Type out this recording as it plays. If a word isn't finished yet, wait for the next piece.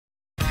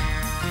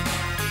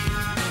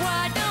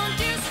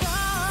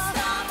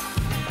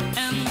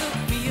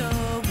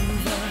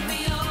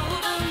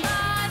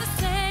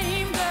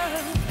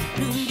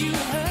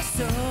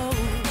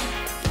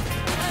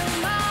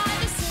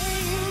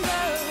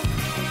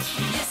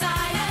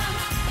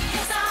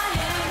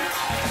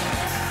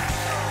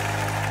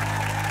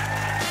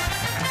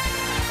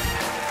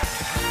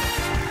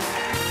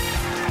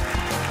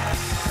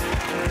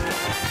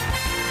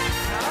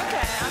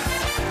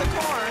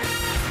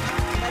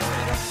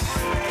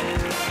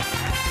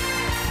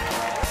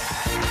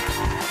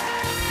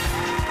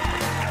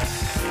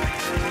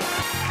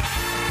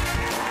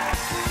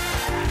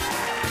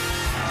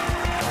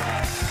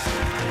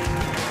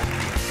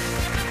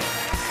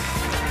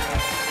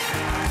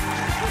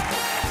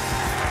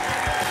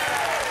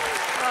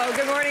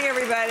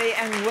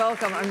everybody, and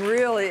welcome. I'm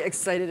really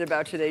excited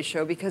about today's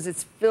show because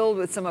it's filled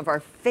with some of our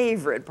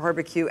favorite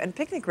barbecue and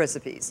picnic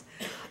recipes.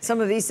 Some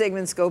of these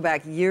segments go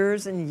back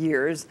years and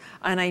years,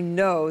 and I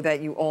know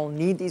that you all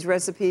need these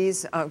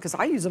recipes because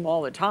I use them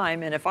all the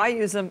time, and if I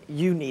use them,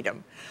 you need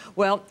them.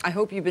 Well, I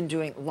hope you've been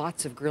doing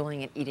lots of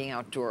grilling and eating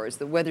outdoors.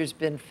 The weather's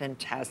been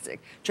fantastic.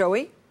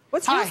 Joey,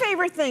 what's your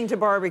favorite thing to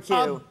barbecue?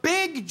 A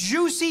big,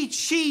 juicy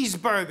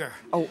cheeseburger.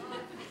 Oh.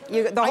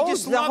 The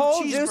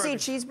whole juicy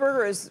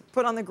cheeseburger is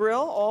put on the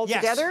grill all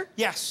together?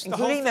 Yes,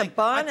 including the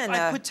bun and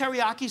I put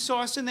teriyaki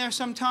sauce in there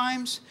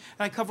sometimes,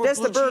 and I cover it with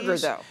blue cheese.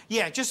 Just the burger, though?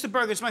 Yeah, just the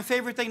burger. It's my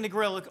favorite thing to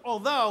grill,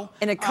 although...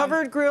 In a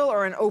covered grill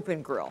or an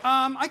open grill?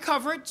 I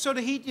cover it so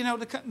the heat,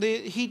 the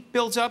heat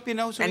builds up,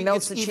 so and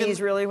melts the cheese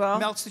really well?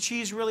 Melts the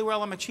cheese really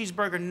well. I'm a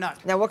cheeseburger nut.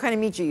 Now, what kind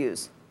of meat do you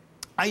use?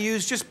 I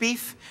use just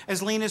beef,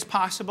 as lean as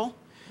possible.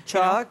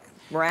 Chuck,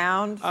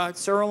 round,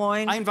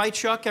 sirloin? I invite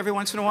Chuck every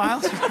once in a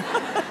while.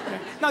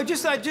 No,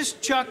 just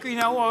Chuck,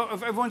 or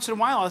every once in a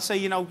while I'll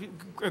say,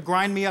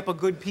 grind me up a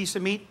good piece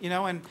of meat,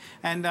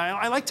 and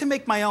I like to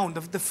make my own.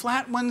 The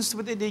flat ones,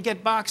 they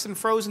get boxed and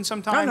frozen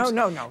sometimes.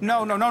 No,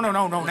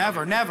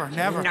 never.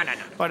 No.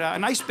 But a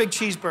nice big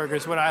cheeseburger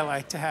is what I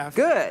like to have.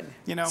 Good.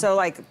 So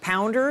like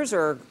pounders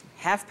or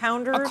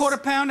half-pounders? A quarter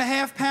pound, a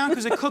half pound,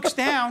 because it cooks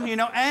down,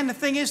 and the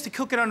thing is to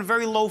cook it on a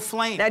very low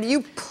flame. Now, do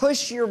you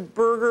push your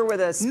burger with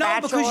a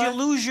spatula? No, because you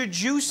lose your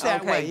juice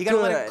that way. You gotta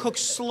let it cook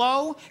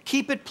slow,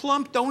 keep it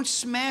plump, don't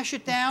smash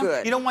it down.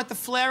 Good. You don't want the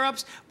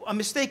flare-ups. A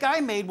mistake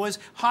I made was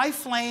high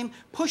flame,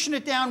 pushing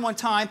it down one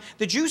time.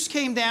 The juice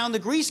came down, the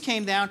grease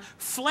came down,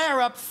 flare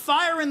up,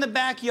 fire in the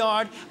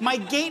backyard. My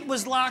gate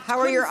was locked. How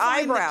are your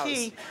eyebrows? The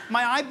key.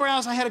 My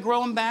eyebrows, I had to grow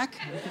them back.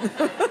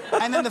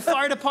 And then the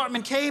fire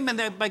department came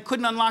and I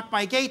couldn't unlock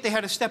my gate. They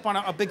had to step on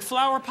a big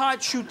flower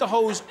pot, shoot the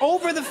hose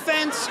over the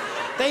fence.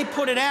 They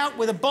put it out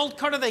with a bolt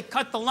cutter. They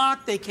cut the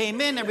lock. They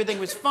came in. Everything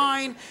was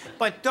fine.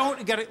 But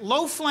don't get it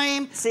low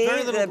flame. See,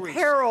 very little the grease.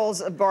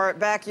 perils of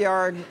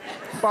backyard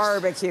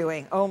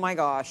barbecuing. Oh my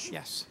gosh.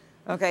 Yes.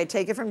 Okay,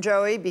 take it from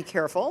Joey. Be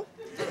careful,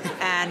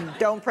 and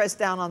don't press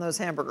down on those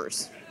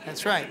hamburgers.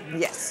 That's right.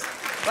 Yes.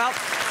 Well,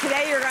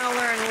 today you're going to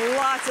learn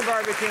lots of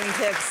barbecuing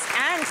tips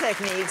and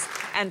techniques,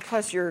 and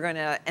plus you're going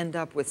to end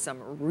up with some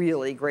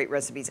really great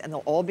recipes, and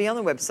they'll all be on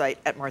the website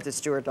at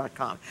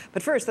marthastewart.com.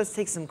 But first, let's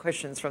take some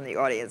questions from the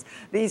audience.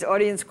 These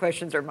audience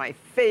questions are my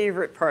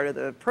favorite part of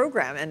the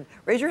program, and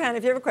raise your hand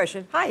if you have a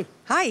question. Hi.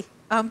 Hi,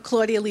 I'm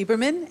Claudia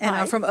Lieberman, and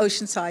I'm from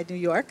Oceanside, New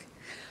York.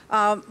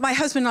 My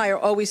husband and I are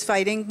always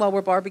fighting while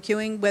we're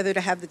barbecuing whether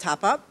to have the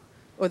top up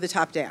or the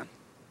top down.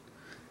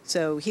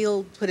 So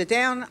he'll put it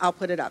down, I'll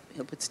put it up.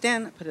 He'll put it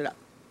down, I'll put it up.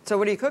 So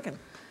what are you cooking?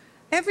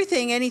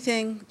 Everything,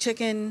 anything,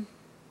 chicken,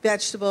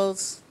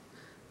 vegetables,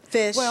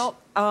 fish. Well,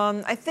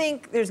 I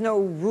think there's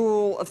no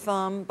rule of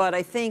thumb, but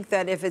I think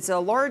that if it's a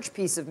large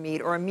piece of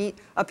meat or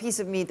a piece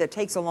of meat that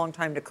takes a long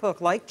time to cook,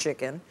 like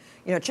chicken,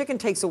 chicken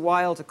takes a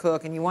while to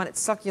cook, and you want it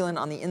succulent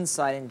on the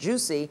inside and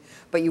juicy,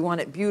 but you want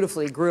it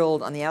beautifully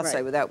grilled on the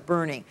outside without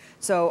burning.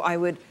 So I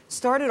would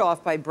start it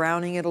off by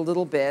browning it a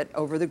little bit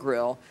over the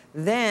grill,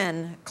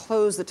 then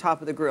close the top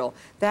of the grill.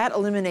 That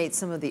eliminates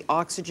some of the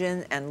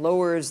oxygen and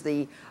lowers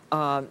the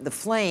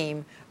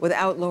flame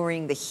without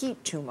lowering the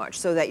heat too much,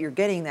 so that you're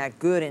getting that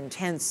good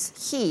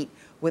intense heat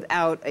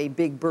without a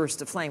big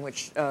burst of flame,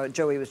 which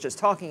Joey was just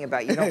talking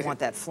about. You don't want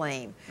that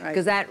flame,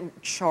 because that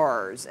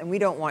chars, and we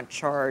don't want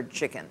charred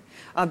chicken.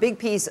 A big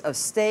piece of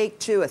steak,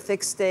 too, a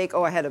thick steak.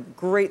 Oh, I had a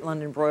great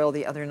London broil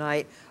the other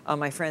night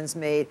my friends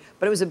made,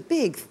 but it was a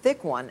big,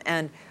 thick one,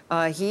 and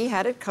he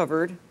had it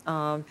covered.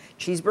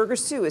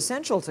 Cheeseburgers, too,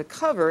 essential to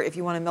cover if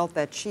you want to melt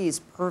that cheese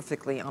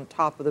perfectly on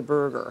top of the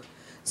burger.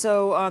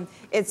 So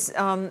it's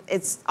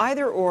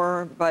either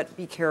or, but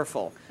be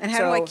careful. And how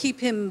do I keep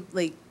him,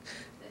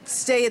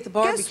 stay at the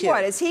barbecue? Guess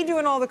what? Is he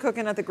doing all the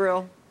cooking at the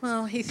grill?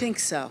 Well, he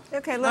thinks so.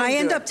 Okay, let him I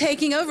end up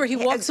taking over. He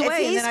walks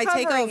away, and then I take over. If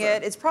he's covering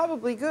it, it's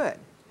probably good.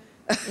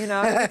 It's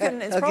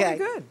probably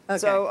good. Okay.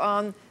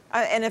 So,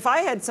 and if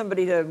I had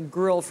somebody to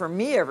grill for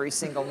me every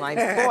single night,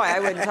 boy, I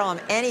wouldn't tell him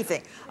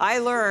anything. I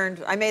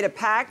made a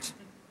pact.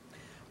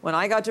 When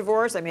I got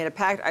divorced, I made a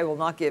pact. I will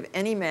not give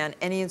any man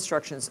any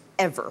instructions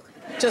ever.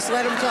 Just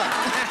let him cook.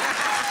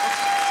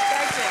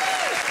 Thank you.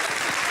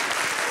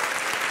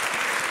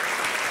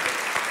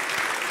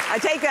 I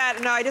take that.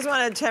 No, I just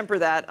want to temper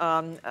that.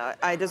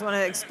 I just want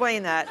to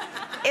explain that.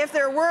 If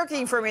they're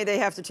working for me, they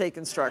have to take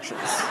instructions.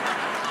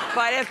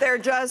 But if they're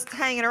just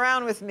hanging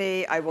around with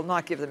me, I will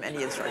not give them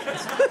any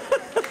instructions.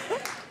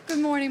 Good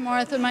morning,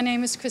 Martha. My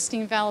name is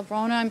Christine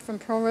Valabrona. I'm from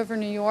Pearl River,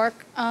 New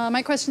York.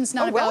 My question's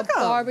not about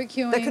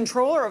barbecuing. The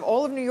controller of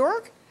all of New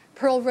York?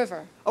 Pearl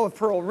River. Oh, of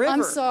Pearl River.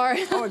 I'm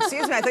sorry. Oh,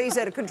 excuse me. I thought you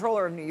said a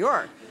controller of New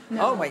York.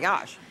 No. Oh, my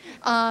gosh.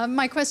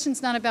 My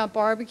question's not about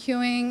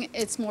barbecuing.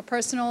 It's more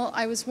personal.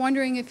 I was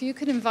wondering if you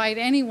could invite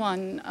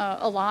anyone,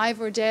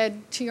 alive or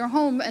dead, to your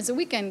home as a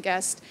weekend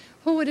guest.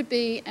 Who would it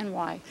be and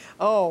why?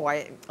 Oh,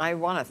 I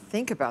want to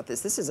think about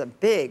this. This is a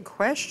big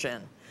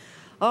question.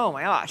 Oh,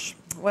 my gosh.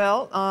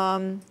 Well,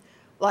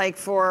 like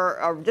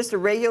for just a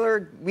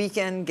regular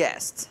weekend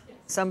guest,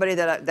 somebody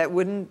that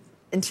wouldn't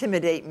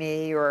intimidate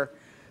me or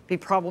be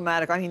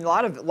problematic. I mean, a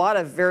lot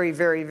of very,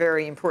 very,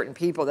 very important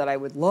people that I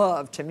would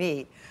love to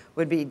meet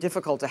would be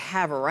difficult to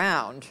have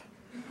around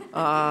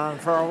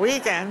for a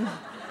weekend.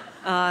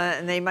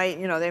 And they might,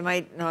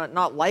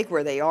 not like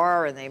where they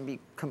are, and they'd be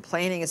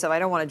complaining and stuff. I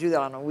don't want to do that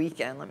on a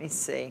weekend. Let me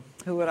see.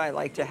 Who would I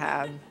like to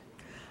have?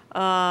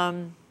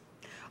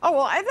 Oh,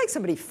 well, I'd like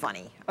somebody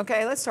funny.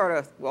 Okay, let's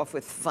start off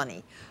with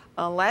funny.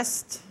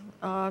 Just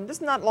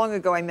not long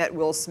ago, I met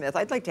Will Smith.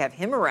 I'd like to have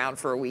him around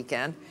for a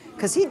weekend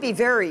because he'd be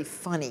very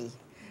funny.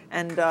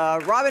 And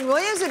Robin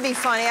Williams would be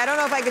funny. I don't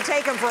know if I could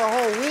take him for a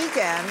whole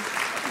weekend,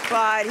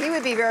 but he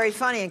would be very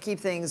funny and keep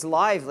things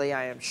lively,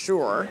 I am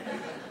sure.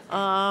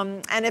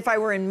 And if I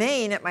were in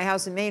Maine, at my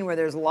house in Maine, where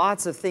there's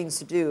lots of things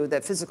to do,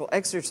 that physical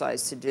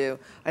exercise to do,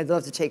 I'd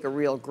love to take a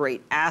real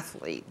great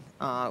athlete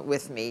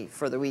with me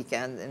for the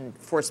weekend and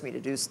force me to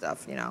do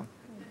stuff,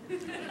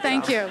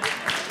 Thank you.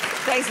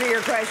 Thanks for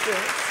your questions.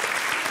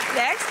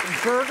 Next,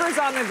 burgers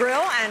on the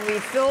grill, and we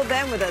filled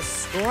them with a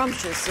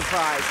scrumptious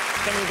surprise.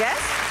 Can you guess?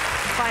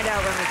 Find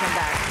out when we come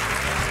back.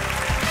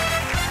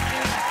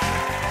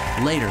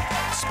 Later,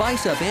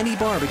 spice up any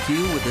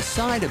barbecue with a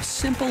side of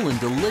simple and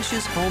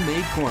delicious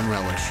homemade corn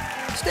relish.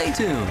 Stay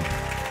tuned.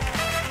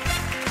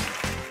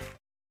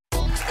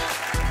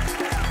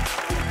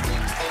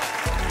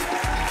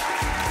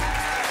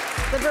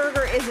 The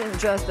burger isn't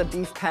just a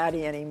beef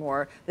patty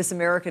anymore. This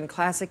American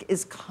classic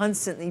is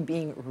constantly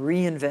being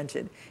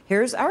reinvented.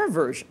 Here's our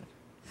version.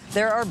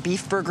 There are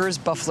beef burgers,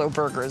 buffalo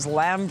burgers,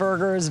 lamb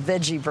burgers,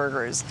 veggie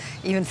burgers.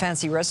 Even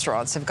fancy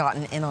restaurants have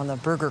gotten in on the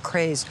burger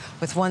craze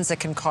with ones that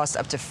can cost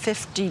up to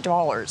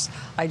 $50.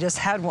 I just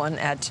had one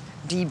at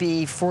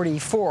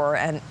DB44,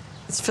 and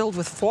it's filled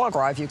with foie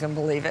gras, if you can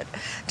believe it.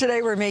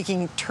 Today we're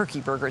making turkey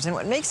burgers, and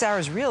what makes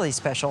ours really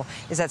special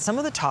is that some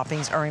of the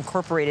toppings are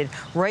incorporated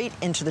right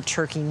into the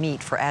turkey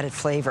meat for added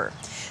flavor.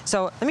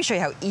 So let me show you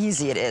how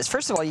easy it is.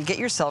 First of all, you get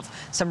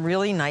yourself some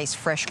really nice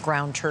fresh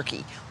ground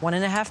turkey,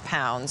 1.5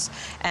 pounds,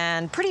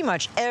 and pretty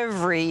much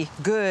every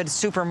good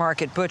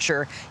supermarket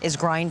butcher is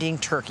grinding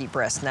turkey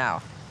breast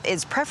now.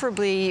 It's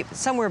preferably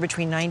somewhere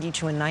between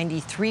 92 and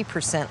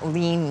 93%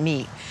 lean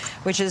meat,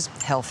 which is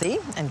healthy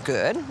and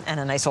good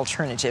and a nice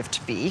alternative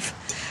to beef.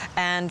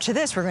 And to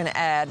this, we're going to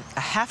add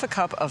 1/2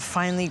 cup of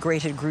finely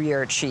grated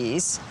Gruyere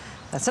cheese.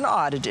 That's an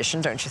odd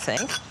addition, don't you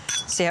think?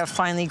 See how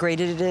finely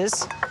grated it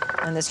is?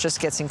 And this just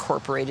gets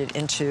incorporated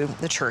into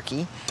the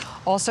turkey.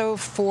 Also,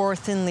 4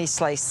 thinly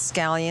sliced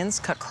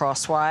scallions cut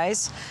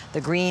crosswise,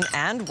 the green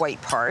and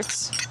white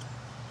parts,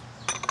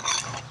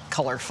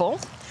 colorful.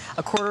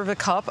 1/4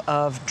 cup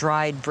of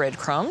dried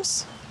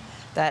breadcrumbs.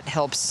 That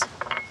helps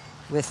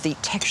with the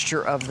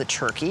texture of the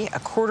turkey.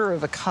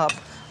 1/4 cup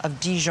of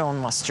Dijon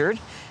mustard.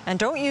 And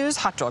don't use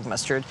hot dog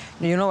mustard.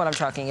 You know what I'm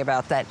talking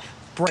about, that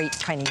bright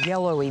kind of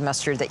yellowy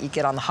mustard that you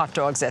get on the hot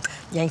dogs at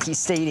Yankee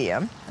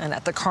Stadium and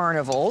at the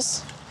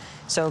carnivals.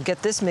 So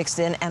get this mixed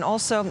in, and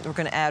also we're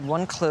going to add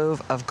 1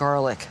 clove of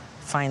garlic,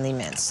 finely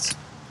minced.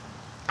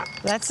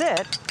 That's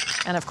it.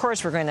 And of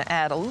course we're going to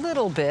add a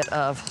little bit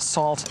of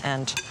salt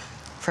and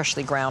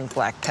freshly ground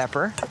black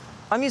pepper.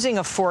 I'm using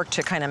a fork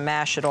to kind of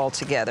mash it all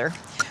together.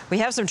 We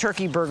have some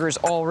turkey burgers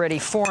already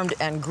formed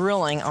and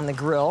grilling on the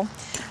grill.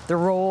 The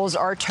rolls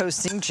are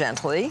toasting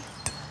gently.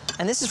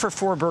 And this is for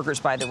 4 burgers,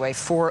 by the way,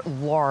 4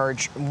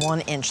 large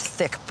 1-inch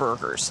thick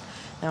burgers.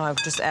 Now I'll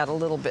just add a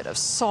little bit of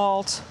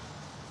salt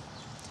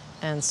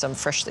and some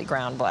freshly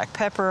ground black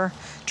pepper.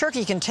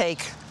 Turkey can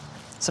take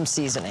some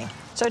seasoning.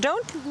 So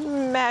don't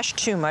mash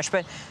too much,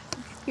 but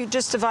you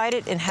just divide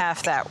it in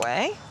half that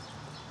way,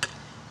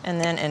 and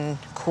then in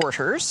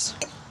quarters,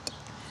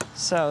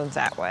 so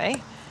that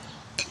way.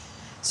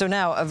 So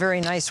now a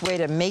very nice way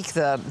to make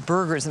the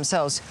burgers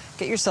themselves,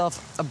 get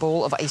yourself a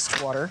bowl of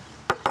iced water.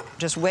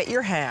 Just wet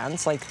your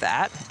hands like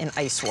that in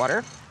ice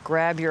water.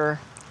 Grab your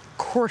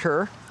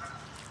 1/4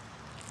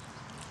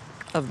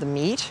 of the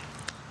meat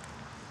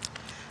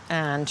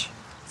and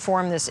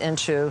form this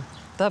into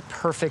the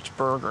perfect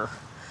burger.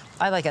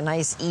 I like a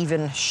nice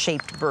even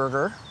shaped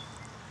burger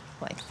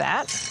like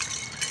that.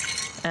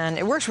 And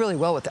it works really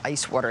well with the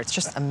ice water. It's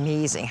just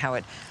amazing how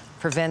it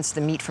prevents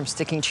the meat from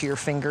sticking to your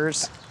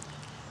fingers.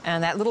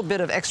 And that little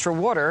bit of extra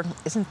water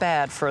isn't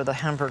bad for the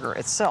hamburger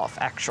itself,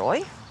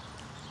 actually.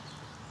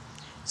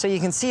 So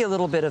you can see a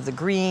little bit of the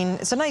green.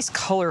 It's a nice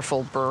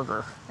colorful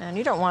burger. And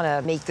you don't want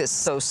to make this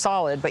so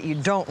solid, but you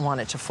don't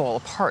want it to fall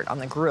apart on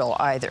the grill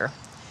either.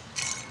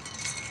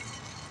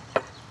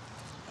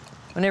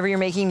 Whenever you're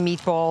making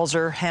meatballs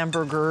or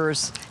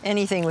hamburgers,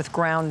 anything with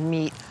ground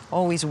meat,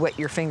 always wet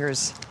your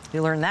fingers.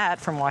 You learn that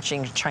from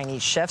watching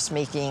Chinese chefs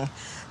making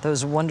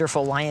those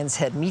wonderful lion's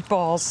head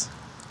meatballs.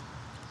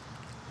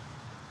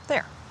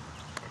 There.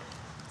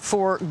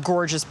 4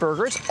 gorgeous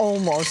burgers,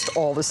 almost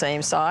all the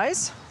same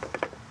size.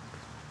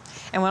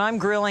 And when I'm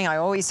grilling, I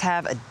always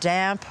have a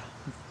damp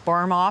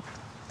bar mop.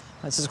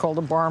 This is called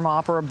a bar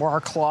mop or a bar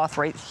cloth,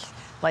 right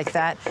like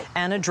that,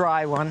 and a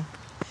dry one.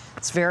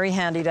 It's very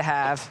handy to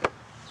have.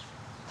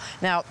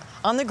 Now,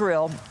 on the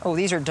grill, oh,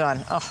 these are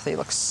done. Oh, they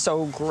look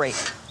so great.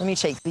 Let me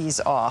take these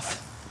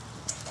off.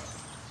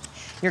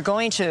 You're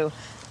going to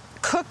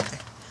cook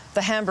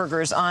the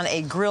hamburgers on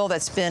a grill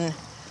that's been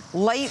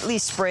lightly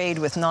sprayed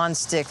with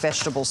non-stick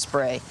vegetable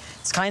spray.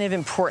 It's kind of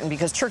important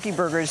because turkey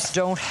burgers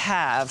don't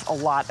have a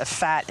lot of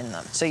fat in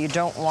them. So you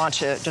don't want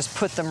to just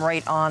put them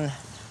right on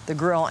the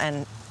grill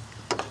and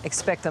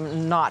expect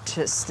them not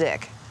to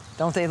stick.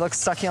 Don't they look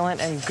succulent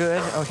and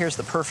good? Oh, here's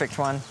the perfect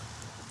one.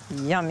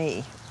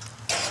 Yummy.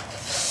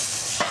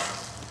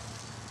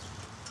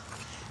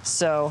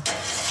 So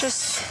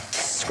just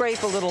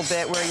scrape a little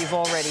bit where you've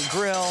already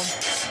grilled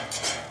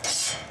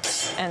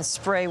and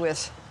spray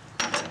with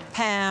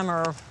Pam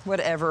or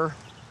whatever.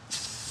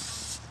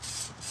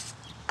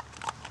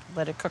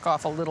 Let it cook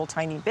off a little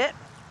tiny bit.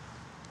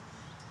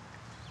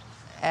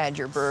 Add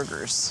your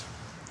burgers.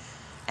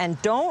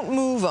 And don't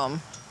move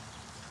them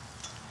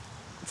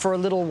for a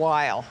little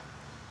while.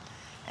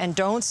 And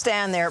don't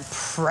stand there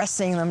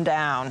pressing them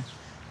down.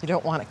 You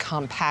don't want to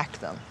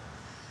compact them.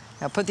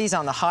 Now put these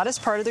on the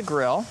hottest part of the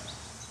grill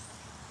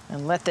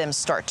and let them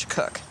start to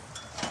cook.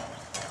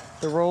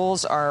 The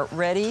rolls are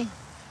ready.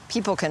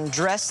 People can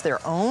dress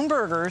their own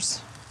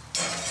burgers.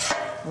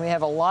 We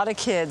have a lot of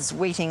kids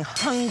waiting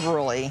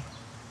hungrily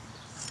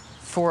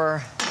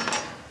for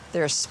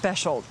their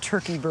special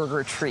turkey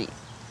burger treat.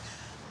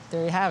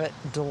 There you have it,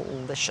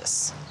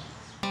 delicious.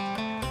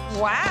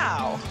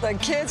 Wow, the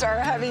kids are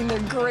having the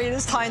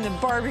greatest time. The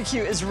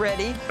barbecue is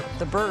ready.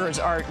 The burgers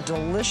are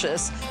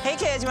delicious. Hey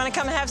kids, you wanna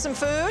come and have some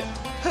food?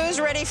 Who's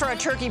ready for a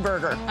turkey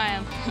burger? I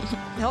am.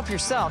 Help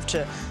yourself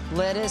to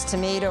lettuce,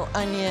 tomato,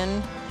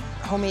 onion,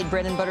 homemade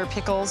bread and butter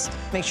pickles.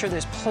 Make sure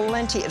there's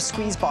plenty of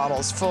squeeze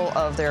bottles full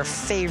of their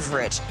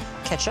favorite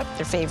ketchup,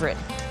 their favorite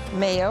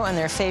mayo, and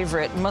their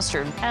favorite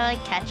mustard. I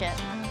like ketchup.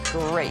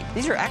 Great.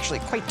 These are actually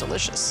quite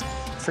delicious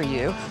for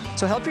you.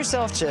 So help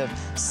yourself to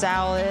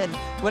salad,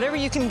 whatever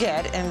you can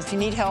get, and if you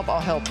need help, I'll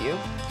help you.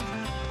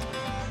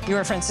 You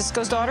are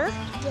Francisco's daughter?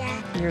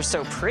 Yeah. You're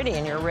so pretty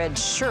in your red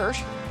shirt.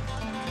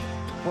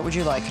 What would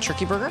you like, a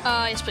turkey burger?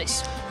 Yes,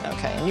 please.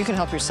 Okay, and you can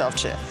help yourself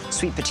to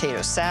sweet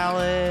potato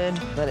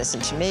salad, lettuce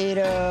and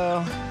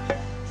tomato.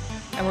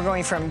 And we're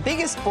going from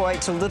biggest boy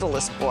to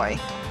littlest boy.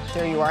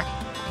 There you are.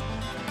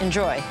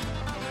 Enjoy.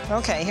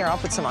 Okay, here, I'll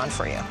put some on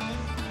for you.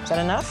 Is that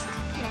enough?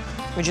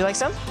 Yeah. Would you like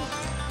some?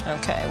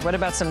 Okay, what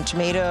about some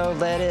tomato,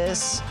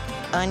 lettuce,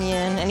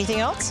 onion, anything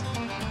else?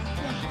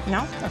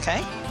 No?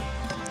 Okay.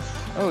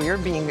 Oh, you're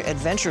being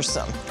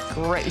adventuresome.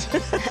 Great.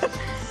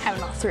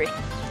 Having all three.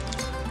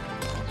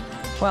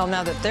 Well,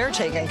 now that they're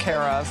taken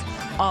care of,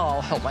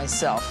 I'll help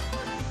myself.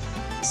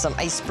 Some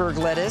iceberg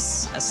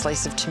lettuce, a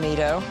slice of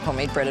tomato,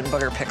 homemade bread and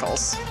butter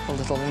pickles, a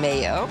little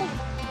mayo,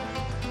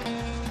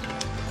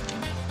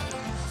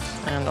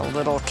 and a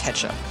little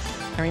ketchup.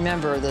 And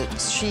remember, the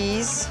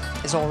cheese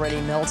is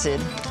already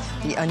melted,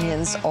 the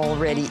onion's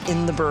already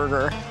in the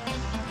burger.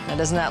 Now,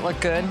 doesn't that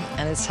look good?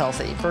 And it's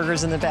healthy.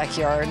 Burgers in the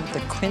backyard, the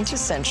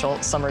quintessential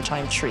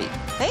summertime treat.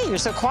 Hey, you're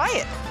so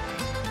quiet.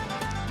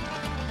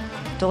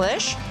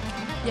 Delish?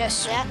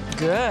 Yes. Yeah.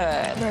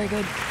 Good. Very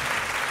good.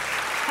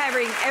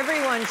 Having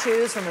everyone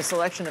choose from a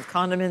selection of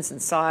condiments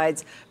and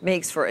sides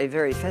makes for a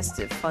very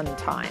festive, fun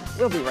time.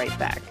 We'll be right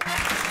back.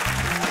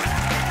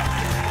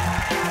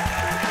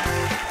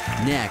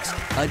 Next,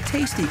 a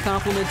tasty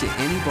complement to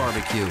any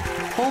barbecue,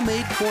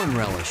 homemade corn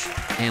relish.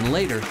 And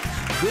later,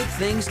 good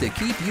things to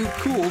keep you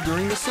cool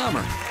during the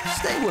summer.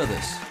 Stay with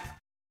us.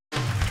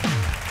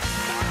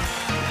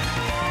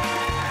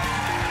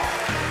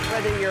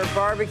 Whether you're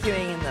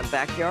barbecuing in the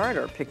backyard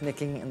or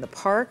picnicking in the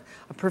park,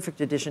 a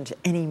perfect addition to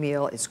any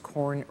meal is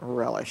corn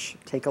relish.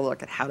 Take a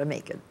look at how to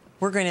make it.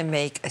 We're going to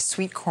make a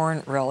sweet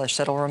corn relish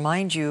that'll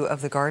remind you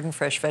of the garden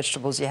fresh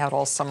vegetables you had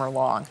all summer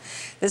long.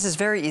 This is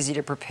very easy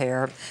to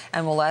prepare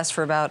and will last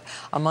for about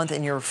a month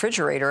in your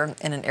refrigerator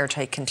in an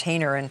airtight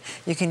container. And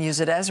you can use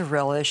it as a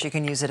relish, you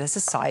can use it as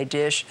a side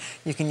dish,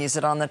 you can use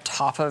it on the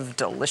top of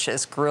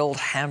delicious grilled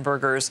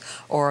hamburgers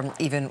or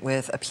even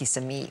with a piece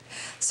of meat.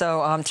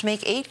 So to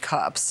make 8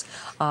 cups,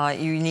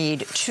 you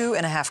need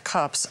 2.5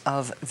 cups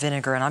of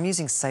vinegar. And I'm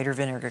using cider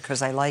vinegar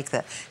because I like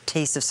the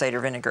taste of cider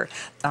vinegar.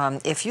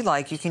 If you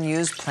like, you can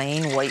use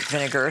plain white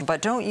vinegar,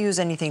 but don't use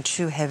anything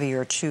too heavy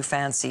or too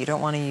fancy. You don't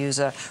want to use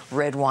a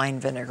red wine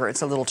vinegar.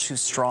 It's a little too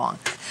strong.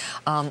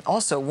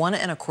 Also,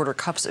 1¼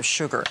 cups of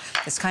sugar.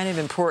 It's kind of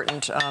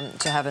important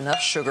to have enough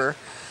sugar,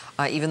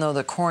 even though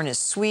the corn is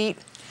sweet.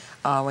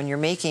 When you're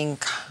making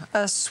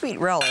a sweet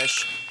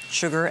relish,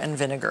 sugar and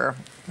vinegar,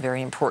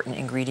 very important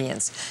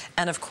ingredients.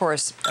 And of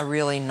course, a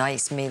really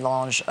nice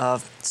mélange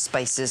of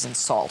spices and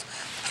salt.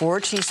 4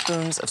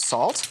 teaspoons of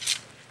salt.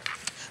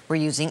 We're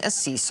using a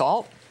sea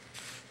salt.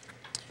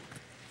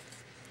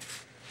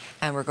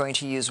 And we're going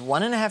to use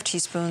 1½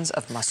 teaspoons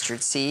of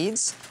mustard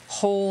seeds,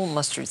 whole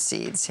mustard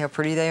seeds. See how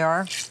pretty they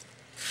are?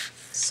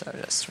 So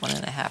just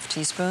 1½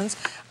 teaspoons.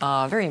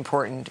 Very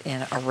important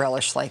in a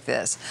relish like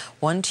this.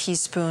 1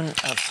 teaspoon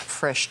of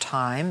fresh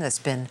thyme that's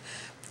been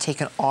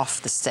taken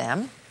off the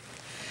stem.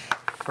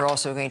 We're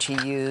also going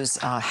to use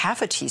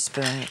 ½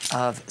 teaspoon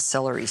of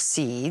celery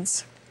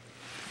seeds.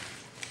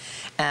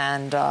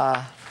 And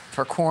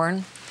for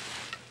corn,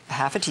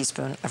 ½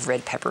 teaspoon of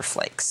red pepper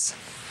flakes.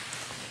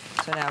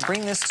 So now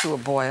bring this to a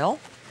boil.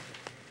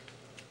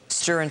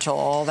 Stir until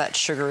all that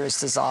sugar is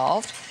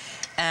dissolved.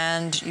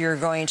 And you're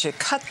going to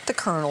cut the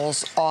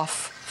kernels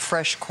off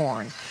fresh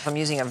corn. I'm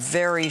using a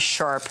very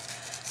sharp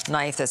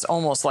knife that's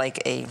almost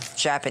like a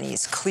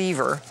Japanese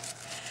cleaver.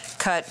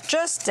 Cut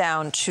just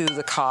down to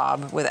the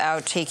cob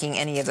without taking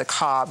any of the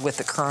cob with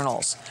the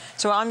kernels.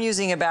 So I'm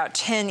using about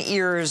 10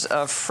 ears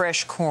of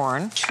fresh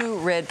corn, 2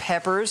 red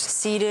peppers,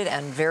 seeded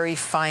and very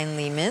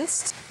finely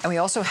minced. And we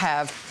also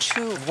have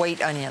 2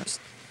 white onions.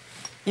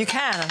 You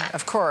can,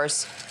 of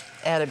course,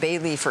 add a bay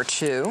leaf or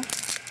 2.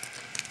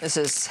 This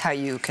is how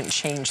you can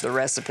change the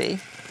recipe.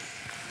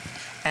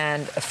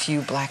 And a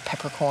few black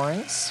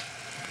peppercorns,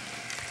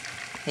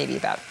 maybe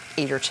about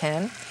 8 or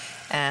 10,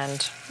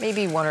 and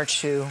maybe 1 or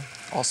 2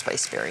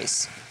 allspice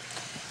berries.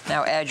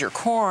 Now add your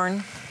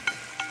corn.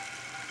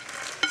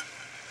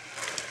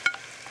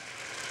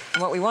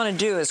 And what we want to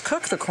do is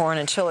cook the corn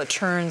until it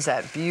turns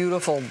that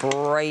beautiful,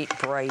 bright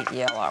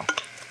yellow.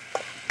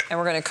 And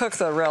we're going to cook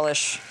the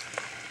relish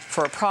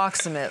for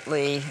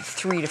approximately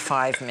 3 to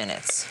 5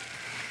 minutes.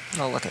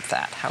 Oh, look at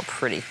that, how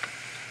pretty.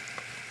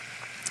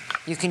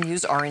 You can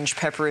use orange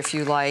pepper if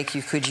you like.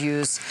 You could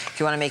use, if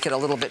you want to make it a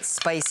little bit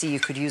spicy, you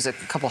could use a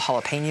couple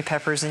jalapeno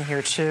peppers in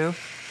here too.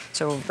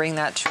 So we'll bring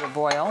that to a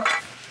boil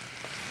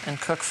and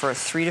cook for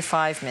 3 to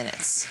 5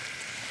 minutes.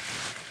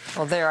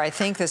 Well, there, I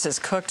think this is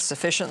cooked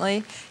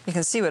sufficiently. You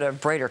can see what a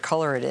brighter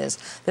color it is.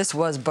 This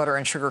was butter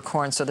and sugar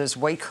corn, so there's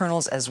white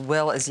kernels as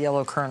well as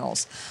yellow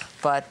kernels.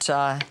 But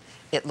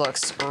it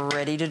looks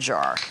ready to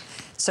jar.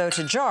 So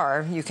to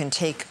jar, you can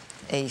take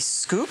a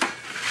scoop,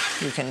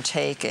 you can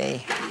take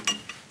a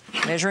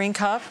measuring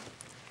cup,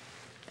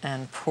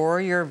 and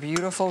pour your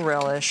beautiful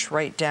relish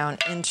right down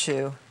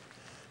into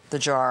the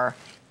jar.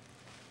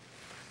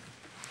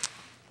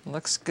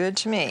 Looks good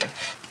to me.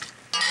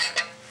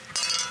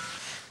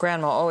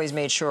 Grandma always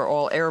made sure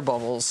all air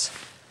bubbles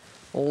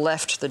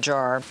left the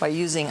jar by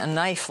using a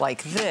knife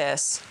like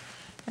this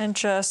and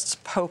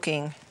just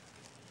poking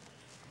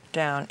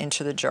down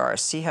into the jar.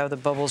 See how the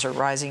bubbles are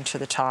rising to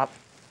the top?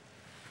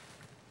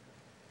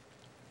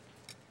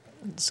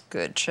 It's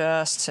good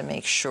just to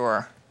make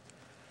sure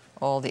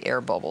all the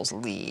air bubbles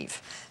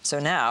leave. So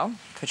now,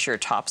 put your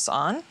tops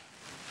on.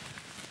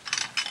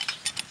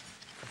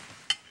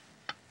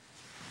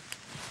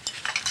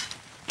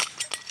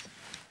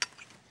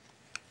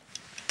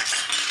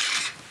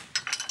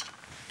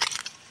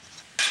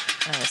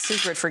 And the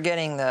secret for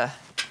getting the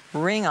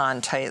ring on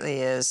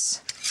tightly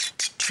is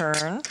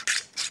turn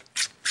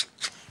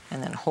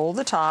and then hold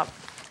the top,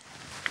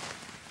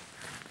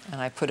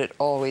 and I put it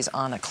always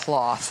on a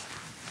cloth.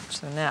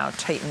 So now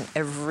tighten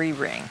every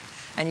ring.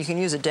 And you can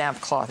use a damp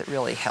cloth, it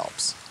really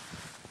helps.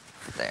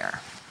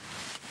 There.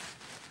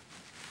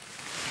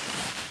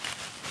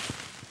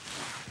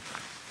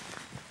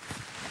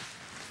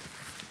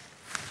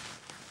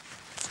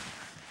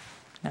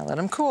 Now let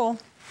them cool.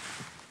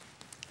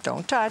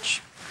 Don't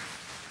touch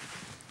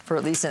for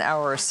at least an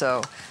hour or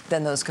so.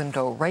 Then those can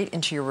go right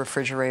into your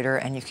refrigerator,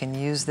 and you can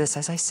use this,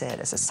 as I said,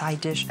 as a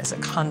side dish, as a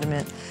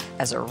condiment,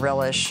 as a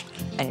relish,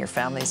 and your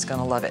family's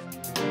gonna love it.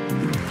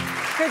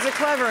 Here's a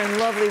clever and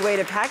lovely way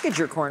to package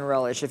your corn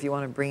relish if you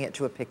want to bring it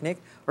to a picnic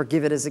or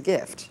give it as a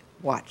gift.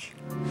 Watch.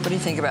 What do you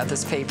think about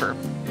this paper?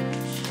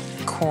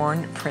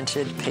 Corn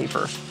printed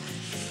paper.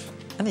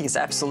 I think it's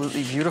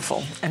absolutely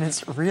beautiful, and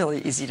it's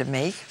really easy to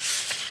make.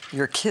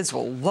 Your kids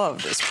will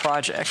love this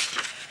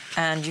project.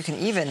 And you can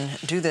even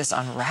do this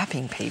on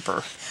wrapping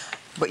paper.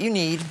 What you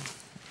need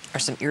are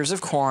some ears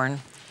of corn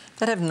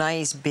that have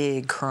nice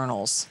big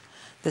kernels.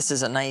 This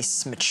is a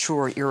nice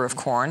mature ear of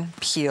corn,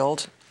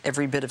 peeled,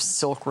 every bit of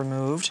silk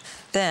removed.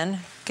 Then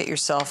get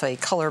yourself a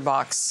color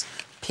box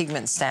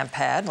pigment stamp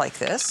pad like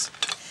this.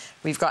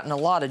 We've gotten a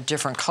lot of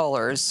different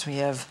colors. We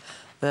have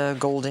the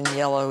golden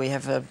yellow, we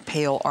have a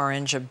pale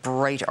orange, a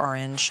bright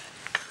orange,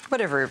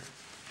 whatever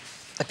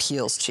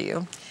appeals to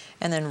you.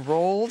 And then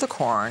roll the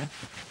corn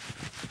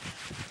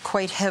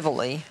quite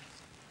heavily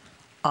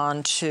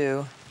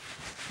onto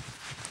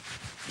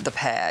the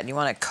pad. You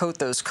want to coat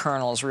those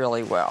kernels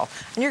really well.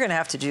 And you're going to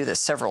have to do this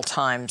several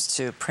times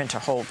to print a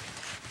whole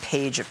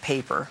page of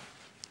paper.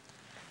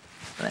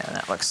 And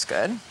that looks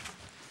good.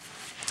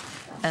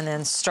 And then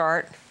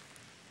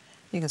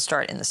you can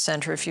start in the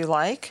center if you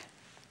like.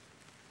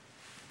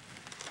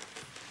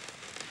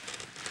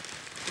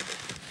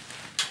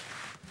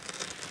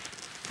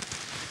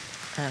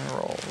 And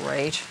roll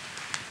right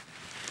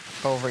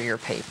over your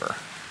paper.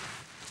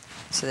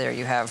 So there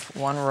you have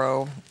one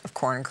row of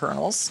corn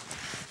kernels.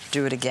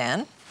 Do it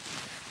again.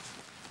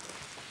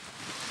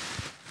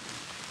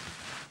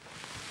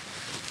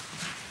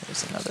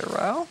 There's another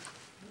row.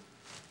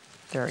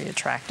 Very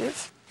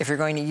attractive. If you're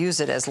going to use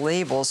it as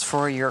labels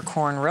for your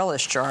corn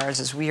relish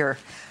jars, as we are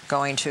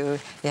going to,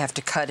 you have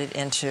to cut it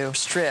into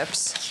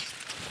strips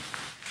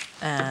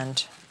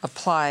and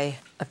apply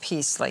a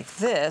piece like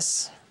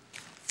this.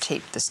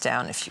 Tape this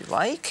down if you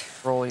like.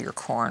 Roll your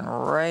corn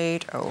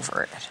right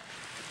over it.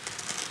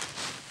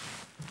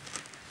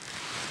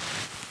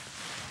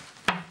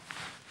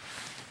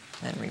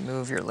 Then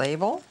remove your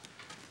label.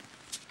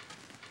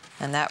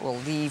 and that will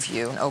leave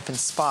you an open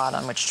spot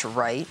on which to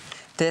write.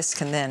 This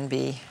can then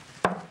be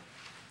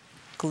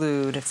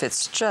glued. It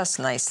fits just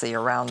nicely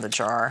around the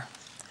jar.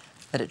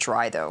 Let it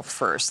dry though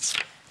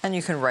first. And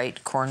you can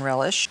write corn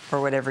relish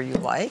or whatever you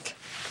like.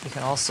 You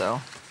can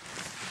also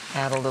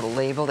add a little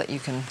label that you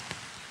can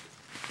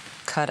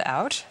cut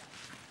out,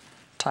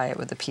 tie it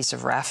with a piece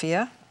of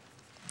raffia.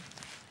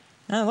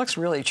 And it looks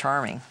really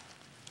charming.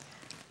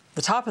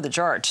 The top of the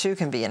jar too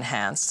can be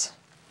enhanced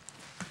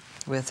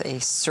with a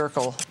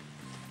circle.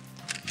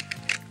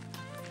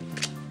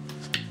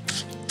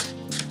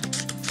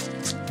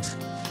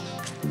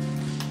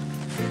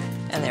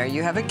 And there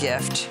you have a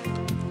gift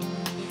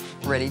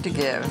ready to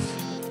give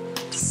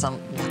to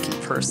some lucky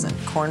person.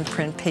 Corn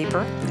print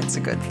paper, it's a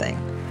good thing.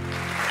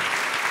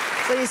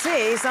 So you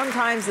see,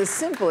 sometimes the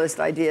simplest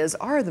ideas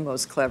are the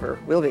most clever.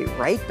 We'll be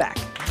right back.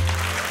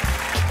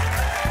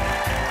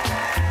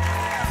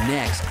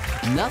 Next,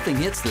 nothing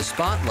hits the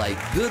spot like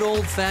good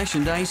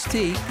old-fashioned iced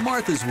tea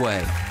Martha's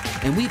way.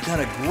 And we've got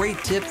a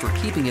great tip for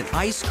keeping it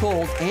ice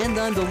cold and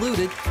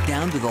undiluted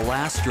down to the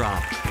last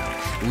drop.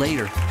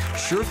 Later,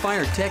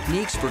 surefire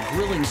techniques for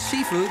grilling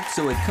seafood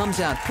so it comes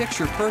out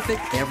picture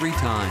perfect every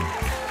time.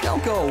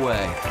 Don't go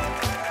away.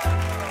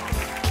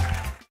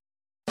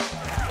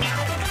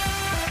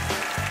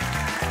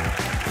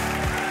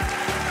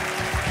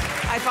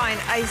 I find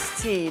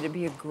iced tea to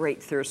be a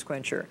great thirst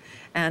quencher.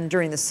 And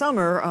during the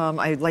summer,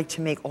 I like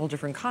to make all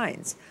different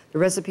kinds. The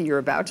recipe you're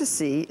about to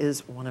see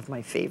is one of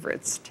my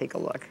favorites. Take a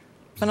look.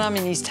 When I'm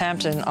in East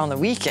Hampton on the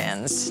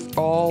weekends,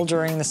 all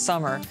during the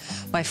summer,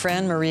 my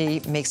friend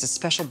Marie makes a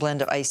special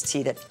blend of iced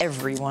tea that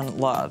everyone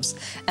loves.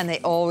 And they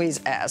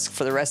always ask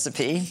for the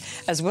recipe,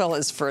 as well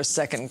as for a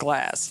second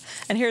glass.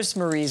 And here's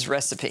Marie's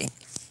recipe.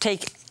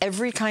 Take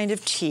every kind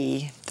of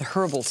tea, the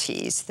herbal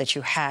teas that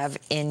you have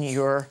in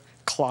your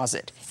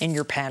closet, in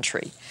your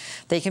pantry.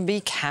 They can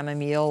be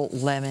chamomile,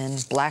 lemon,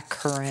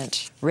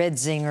 blackcurrant, red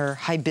zinger,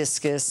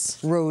 hibiscus,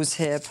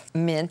 rosehip,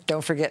 mint.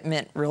 Don't forget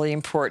mint, really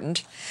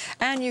important.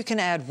 And you can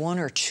add 1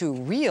 or 2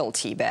 real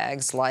tea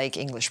bags like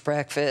English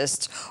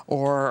breakfast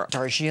or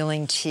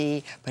Darjeeling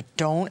tea, but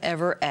don't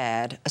ever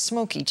add a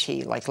smoky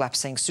tea like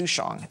Lapsang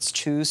Souchong. It's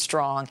too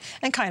strong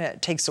and kind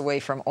of takes away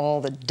from all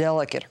the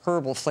delicate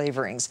herbal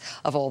flavorings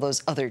of all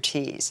those other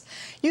teas.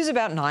 Use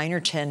about 9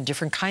 or 10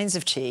 different kinds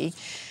of tea.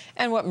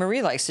 And what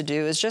Marie likes to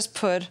do is just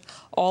put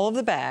all of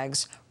the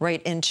bags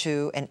right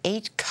into an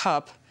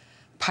 8-cup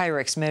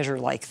Pyrex measure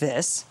like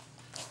this.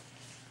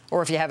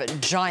 Or if you have a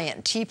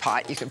giant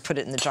teapot, you can put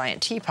it in the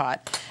giant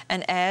teapot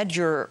and add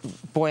your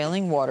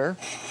boiling water,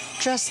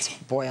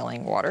 just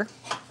boiling water,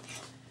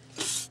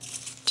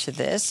 to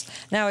this.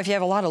 Now, if you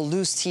have a lot of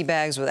loose tea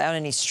bags without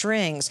any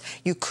strings,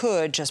 you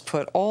could just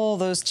put all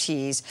those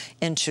teas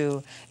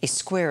into a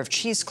square of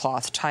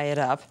cheesecloth, tie it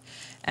up,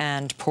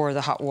 and pour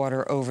the hot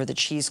water over the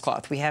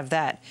cheesecloth. We have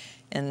that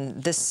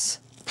in this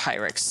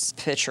Pyrex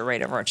pitcher right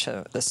over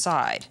to the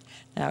side.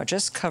 Now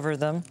just cover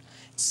them.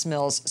 It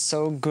smells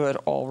so good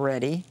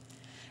already.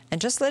 And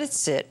just let it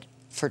sit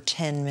for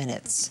 10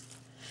 minutes.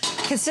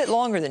 It can sit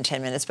longer than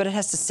 10 minutes, but it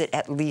has to sit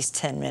at least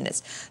 10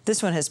 minutes.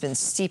 This one has been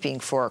steeping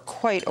for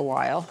quite a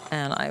while,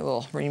 and I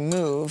will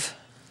remove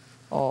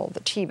all the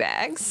tea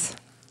bags.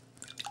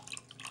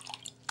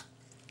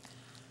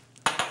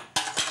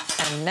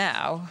 And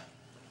now,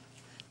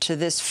 to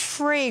this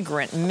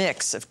fragrant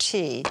mix of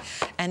tea,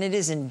 and it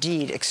is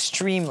indeed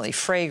extremely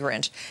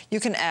fragrant, you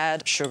can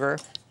add sugar.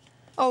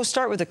 Oh,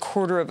 start with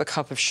 1/4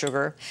 cup of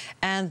sugar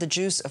and the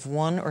juice of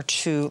 1 or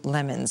 2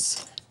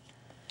 lemons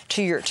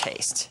to your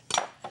taste.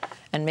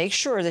 And make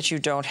sure that you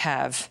don't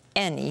have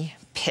any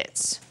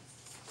pits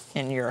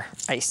in your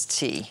iced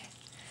tea.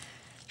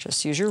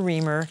 Just use your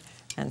reamer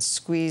and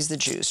squeeze the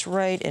juice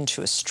right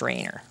into a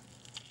strainer.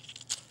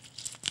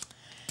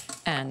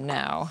 And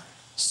now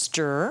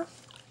stir.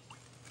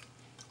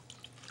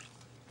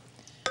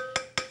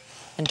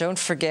 And don't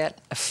forget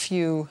a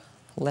few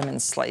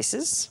lemon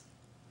slices.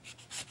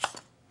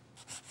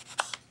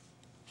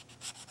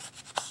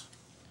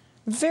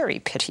 Very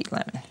petite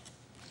lemon.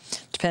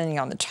 Depending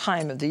on the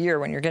time of the year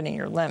when you're getting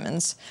your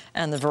lemons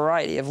and the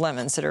variety of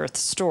lemons that are at the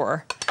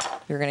store,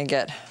 you're going to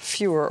get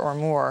fewer or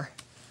more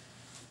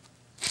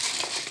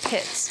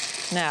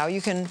pits. Now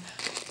you can,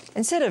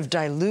 instead of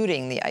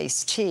diluting the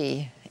iced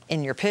tea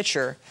in your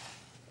pitcher,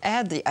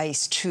 add the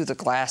ice to the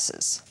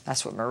glasses.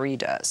 That's what Marie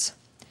does.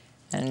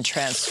 And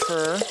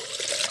transfer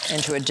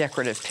into a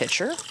decorative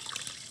pitcher.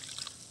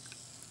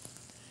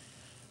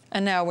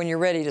 And now when you're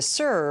ready to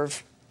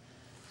serve,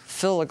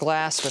 fill a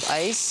glass with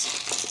ice,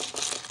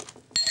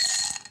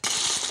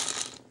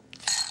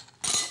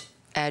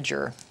 add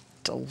your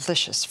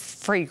delicious,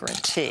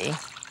 fragrant tea,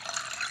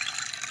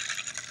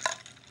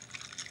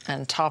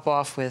 and top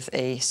off with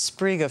a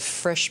sprig of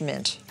fresh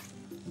mint.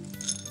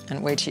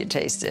 And wait till you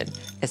taste it.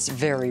 It's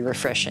very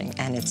refreshing,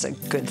 and it's a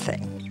good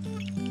thing.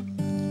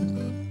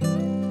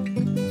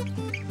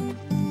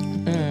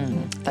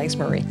 Thanks,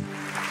 Marie.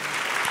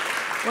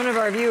 One of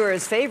our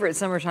viewers' favorite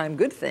summertime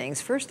good things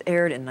first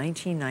aired in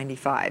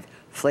 1995,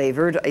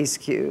 flavored ice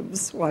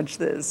cubes. Watch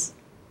this.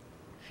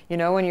 You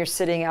know, when you're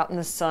sitting out in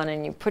the sun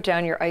and you put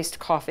down your iced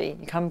coffee,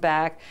 you come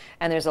back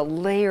and there's a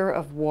layer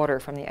of water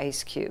from the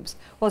ice cubes.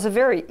 Well, it's a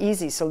very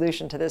easy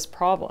solution to this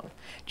problem.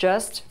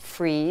 Just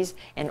freeze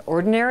in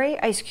ordinary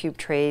ice cube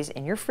trays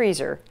in your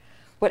freezer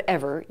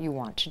whatever you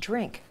want to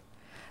drink.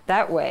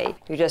 That way,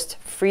 you just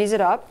freeze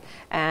it up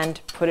and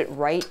put it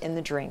right in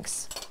the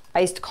drinks.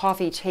 Iced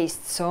coffee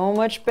tastes so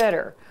much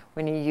better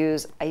when you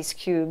use ice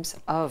cubes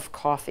of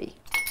coffee.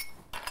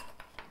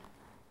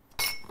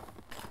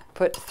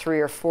 Put 3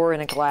 or 4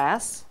 in a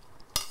glass,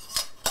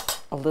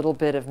 a little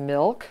bit of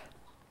milk,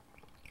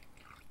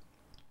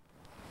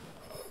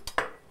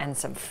 and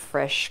some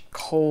fresh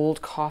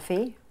cold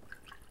coffee.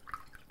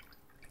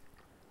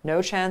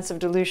 No chance of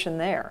dilution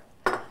there.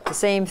 The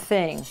same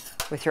thing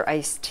with your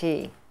iced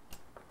tea.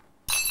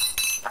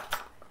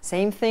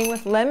 Same thing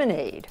with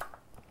lemonade.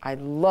 I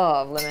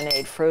love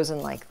lemonade frozen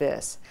like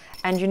this.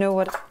 And you know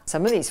what?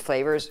 Some of these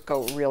flavors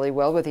go really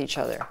well with each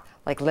other,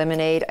 like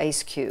lemonade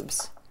ice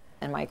cubes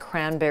and my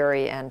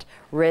cranberry and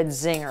red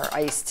zinger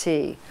iced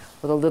tea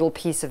with a little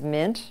piece of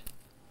mint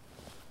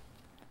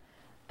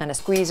and a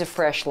squeeze of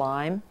fresh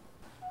lime.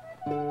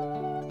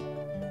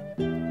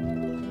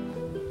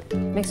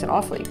 Makes an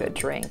awfully good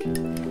drink.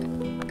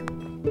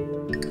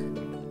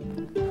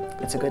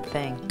 It's a good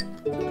thing.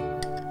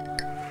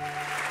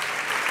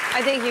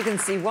 I think you can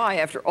see why,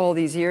 after all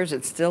these years,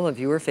 it's still a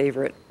viewer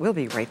favorite. We'll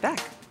be right back.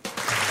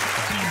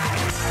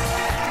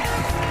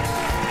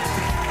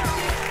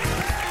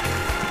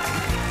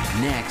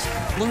 Next,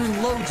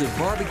 learn loads of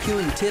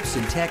barbecuing tips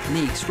and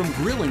techniques from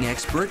grilling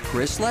expert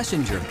Chris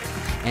Schlesinger.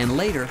 And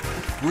later,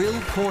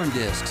 grilled corn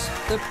discs,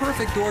 the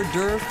perfect hors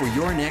d'oeuvre for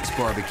your next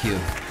barbecue.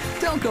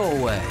 Don't go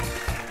away.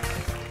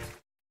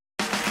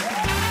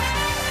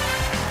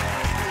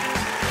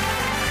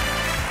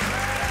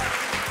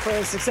 For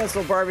a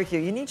successful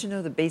barbecue, you need to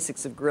know the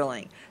basics of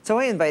grilling. So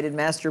I invited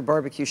master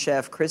barbecue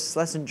chef Chris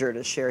Schlesinger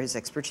to share his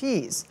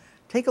expertise.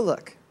 Take a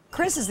look.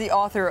 Chris is the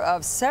author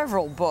of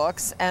several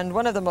books, and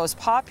one of the most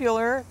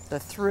popular, The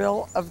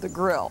Thrill of the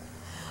Grill.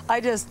 I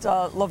just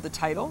love the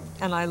title,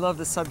 and I love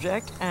the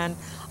subject, and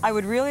I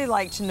would really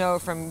like to know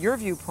from your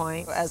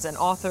viewpoint as an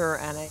author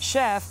and a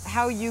chef,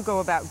 how you go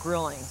about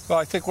grilling. Well,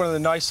 I think one of the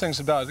nice things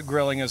about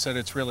grilling is that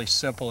it's really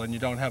simple and you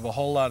don't have a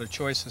whole lot of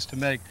choices to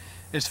make.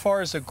 As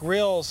far as the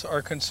grills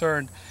are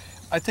concerned,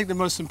 I think the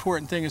most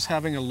important thing is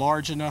having a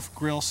large enough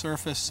grill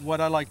surface. What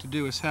I like to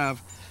do is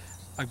have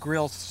a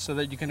grill so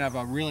that you can have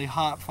a really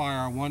hot fire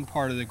on one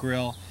part of the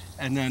grill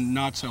and then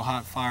not so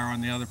hot fire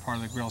on the other part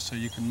of the grill so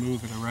you can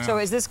move it around. So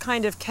is this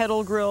kind of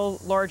kettle grill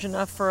large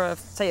enough for,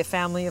 say, a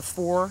family of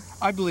 4?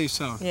 I believe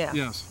so, yeah.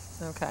 Yes.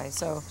 Okay,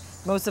 so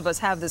most of us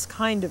have this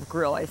kind of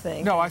grill, I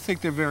think. No, I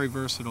think they're very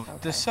versatile. Okay.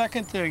 The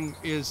second thing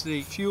is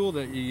the fuel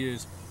that you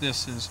use.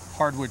 This is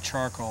hardwood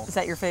charcoal. Is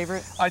that your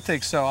favorite? I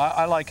think so.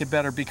 I like it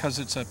better because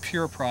it's a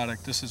pure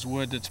product. This is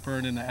wood that's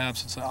burned in the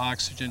absence of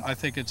oxygen. I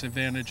think its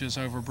advantages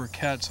over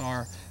briquettes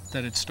are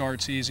that it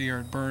starts easier,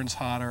 it burns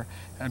hotter,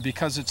 and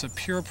because it's a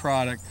pure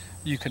product,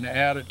 you can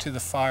add it to the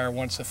fire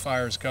once the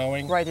fire's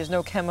going. Right, there's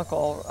no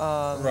chemical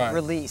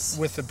release.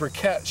 With the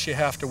briquettes, you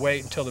have to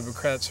wait until the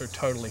briquettes are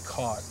totally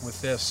caught. With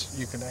this,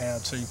 you can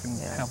add, so you can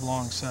have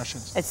long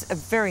sessions. It's a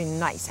very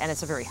nice, and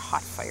it's a very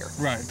hot fire.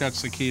 Right,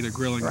 that's the key to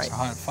grilling, is a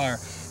hot fire.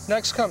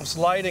 Next comes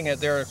lighting it.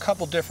 There are a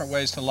couple different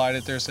ways to light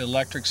it. There's the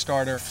electric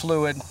starter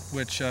fluid,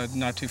 which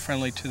not too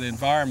friendly to the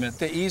environment.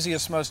 The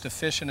easiest, most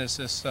efficient is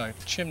this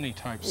chimney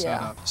type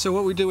setup. So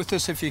what we do with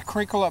this, if you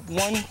crinkle up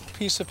one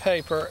piece of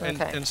paper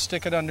and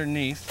stick it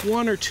underneath,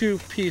 1 or 2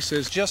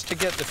 pieces just to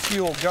get the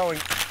fuel going,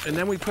 and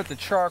then we put the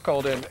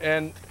charcoal in.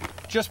 And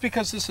just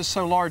because this is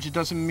so large, it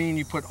doesn't mean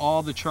you put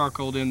all the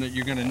charcoal in that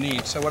you're going to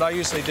need. So what I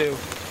usually do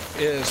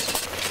is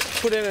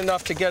put in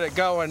enough to get it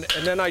going,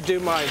 and then I do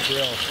my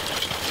grill.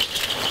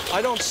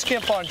 I don't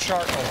skimp on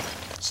charcoal.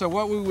 So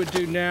what we would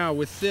do now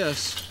with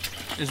this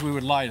is we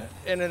would light it.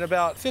 And in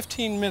about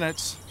 15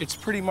 minutes, it's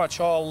pretty much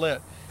all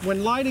lit.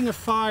 When lighting a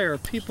fire,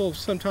 people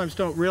sometimes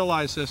don't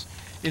realize this,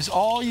 is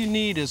all you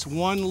need is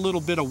one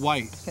little bit of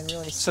white. You can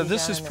really see so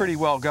this is pretty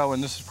well going.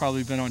 This has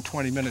probably been on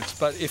 20 minutes.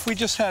 But if we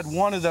just had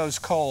one of those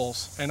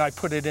coals and I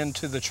put it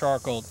into the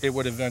charcoal, it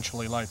would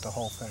eventually light the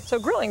whole thing. So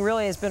grilling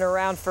really has been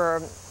around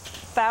for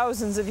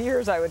thousands of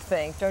years, I would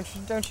think,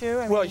 don't you?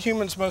 I well, mean,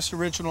 humans' most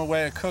original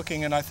way of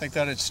cooking, and I think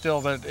that it's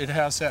still that it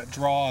has that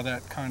draw,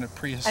 that kind of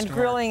prehistoric. And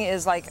grilling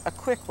is like a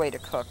quick way to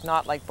cook,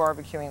 not like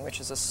barbecuing, which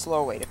is a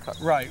slow way to cook.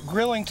 Right.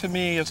 Grilling to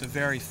me is a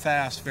very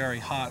fast, very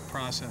hot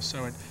process,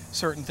 so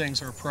certain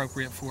things are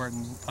appropriate for it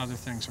and other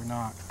things are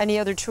not. Any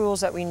other tools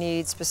that we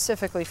need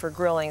specifically for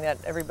grilling that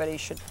everybody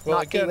should not be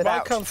without? Well, again, I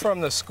come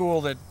from the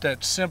school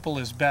that simple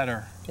is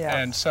better. Yeah.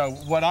 And so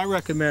what I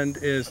recommend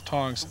is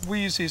tongs.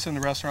 We use these in the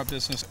restaurant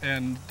business,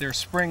 and they're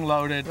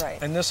spring-loaded.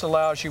 Right. And this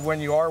allows you,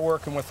 when you are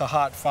working with a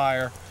hot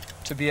fire,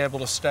 to be able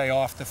to stay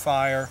off the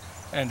fire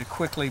and to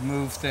quickly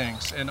move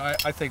things. And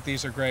I think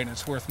these are great, and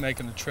it's worth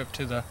making the trip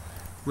to the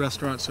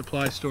restaurant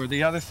supply store.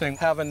 The other thing,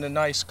 having the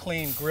nice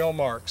clean grill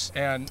marks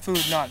and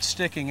food not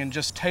sticking and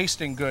just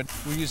tasting good.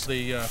 We use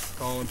the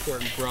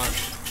all-important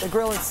brush. The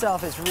grill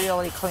itself is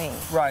really clean.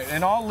 Right,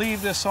 and I'll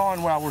leave this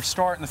on while we're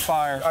starting the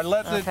fire. I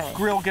let the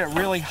grill get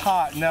really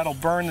hot, and that'll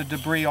burn the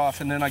debris off,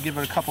 and then I give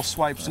it a couple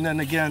swipes, and then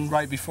again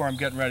right before I'm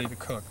getting ready to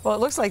cook. Well, it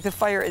looks like the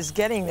fire is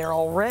getting there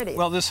already.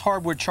 Well, this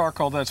hardwood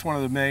charcoal, that's one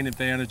of the main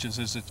advantages,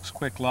 is its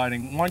quick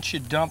lighting. Once you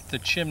dump the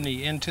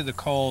chimney into the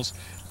coals,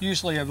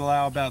 usually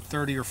allow about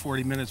 30 or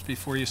 40 minutes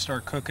before you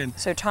start cooking.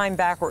 So time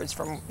backwards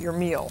from your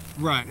meal.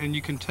 Right, and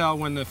you can tell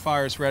when the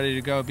fire's ready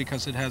to go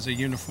because it has a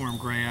uniform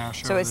gray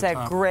ash So over it's the that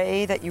top.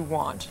 gray that you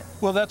want.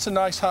 Well, that's a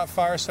nice hot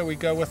fire, so we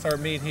go with our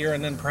meat here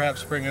and then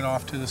perhaps bring it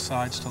off to the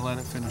sides to let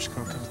it finish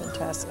cooking.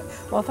 Fantastic.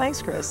 Well,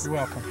 thanks, Chris. You're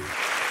welcome.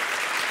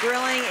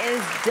 Grilling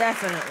is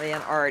definitely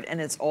an art, and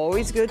it's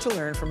always good to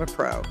learn from a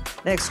pro.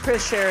 Next,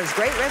 Chris shares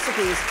great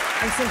recipes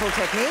and simple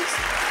techniques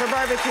for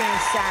barbecuing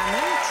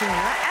salmon,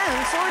 tuna,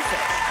 and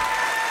swordfish.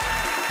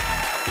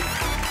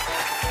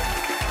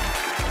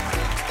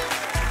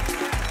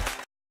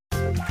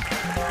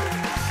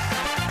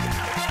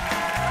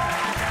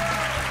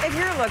 If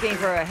you're looking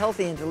for a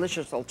healthy and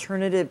delicious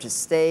alternative to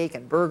steak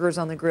and burgers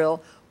on the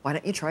grill, why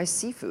don't you try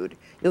seafood?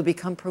 You'll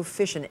become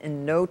proficient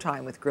in no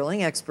time with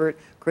grilling expert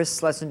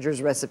Chris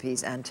Schlesinger's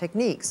recipes and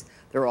techniques.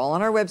 They're all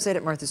on our website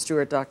at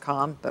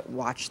marthastewart.com, but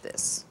watch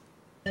this.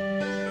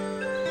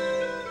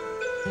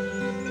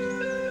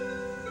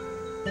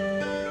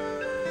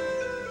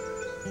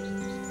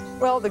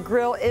 Well, the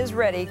grill is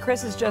ready.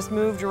 Chris has just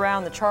moved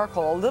around the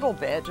charcoal a little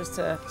bit just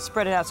to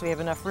spread it out so we have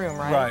enough room,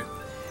 right? Right.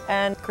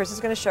 And Chris is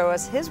going to show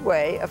us his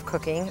way of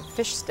cooking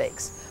fish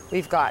steaks.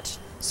 We've got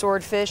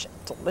swordfish,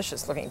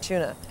 delicious looking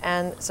tuna,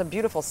 and some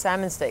beautiful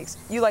salmon steaks.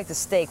 You like the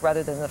steak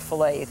rather than the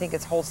fillet. You think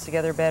it holds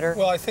together better?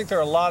 Well, I think there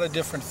are a lot of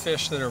different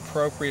fish that are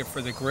appropriate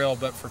for the grill,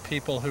 but for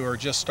people who are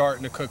just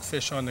starting to cook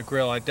fish on the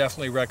grill, I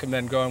definitely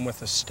recommend going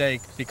with a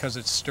steak because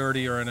it's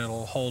sturdier and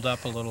it'll hold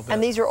up a little bit.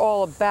 And these are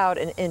all about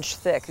an inch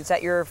thick. Is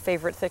that your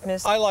favorite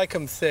thickness? I like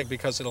them thick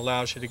because it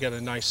allows you to get a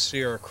nice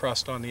sear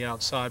crust on the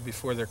outside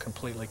before they're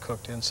completely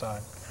cooked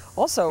inside.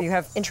 Also, you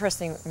have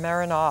interesting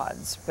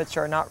marinades, which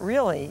are not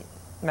really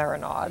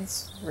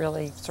marinades,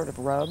 really sort of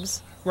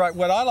rubs. Right,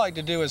 what I like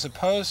to do as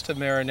opposed to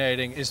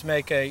marinating is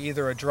make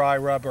either a dry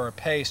rub or a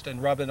paste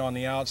and rub it on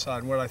the outside.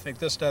 And what I think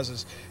this does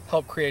is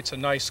help creates a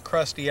nice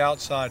crusty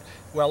outside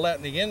while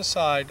letting the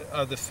inside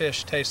of the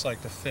fish taste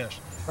like the fish.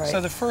 Right.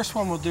 So the first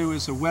one we'll do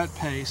is a wet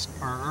paste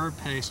or herb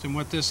paste, and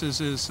what this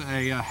is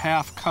a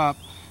half cup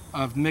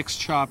of mixed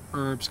chopped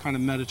herbs, kind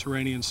of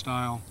Mediterranean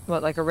style.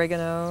 What, like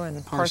oregano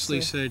and Parsley,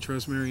 sage,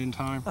 rosemary, and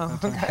thyme. Oh,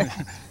 okay.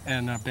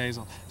 And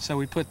basil. So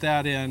we put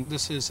that in.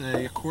 This is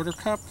a 1/4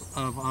 cup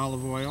of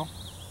olive oil.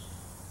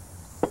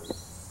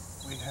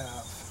 We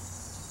have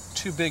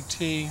 2 big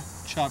T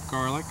chopped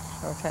garlic.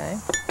 Okay.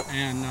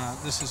 And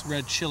this is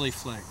red chili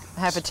flake.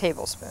 Half a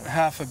tablespoon.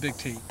 Half a big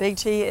T. Big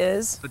T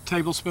is? A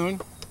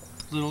tablespoon.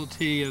 Little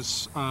T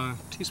is a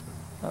teaspoon.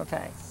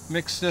 Okay.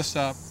 Mix this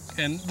up.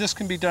 And this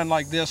can be done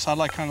like this. I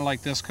like kind of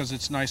like this because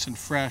it's nice and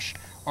fresh.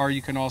 Or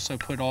you can also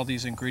put all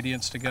these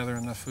ingredients together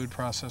in the food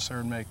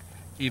processor and make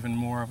even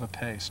more of a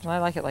paste. Well, I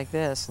like it like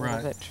this, a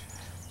little bit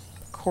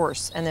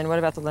coarse. And then what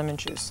about the lemon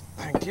juice?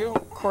 Thank you.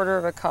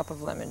 1/4 cup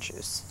of lemon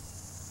juice.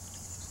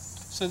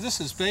 So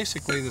this is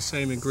basically the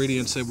same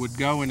ingredients that would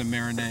go in a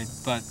marinade,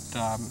 but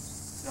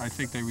I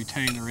think they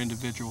retain their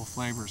individual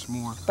flavors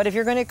more. But if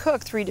you're going to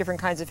cook 3 different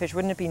kinds of fish,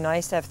 wouldn't it be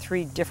nice to have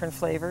 3 different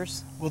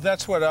flavors? Well,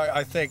 that's what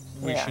I think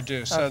we should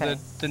do. So okay.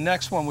 the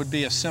next one would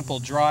be a simple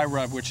dry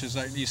rub, which is,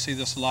 you see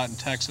this a lot in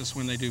Texas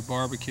when they do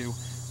barbecue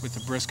with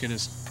the brisket,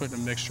 is putting a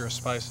mixture of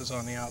spices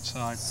on the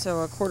outside. So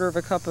a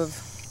 1/4 cup of...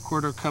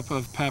 1/4 cup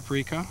of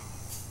paprika,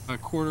 a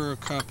 1/4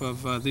 cup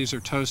of, these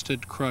are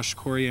toasted crushed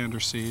coriander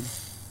seed,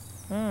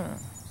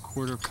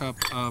 1/4 cup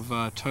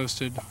of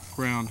toasted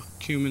ground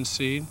cumin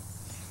seed.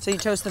 So you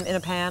toast them in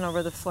a pan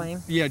over the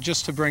flame? Yeah,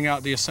 just to bring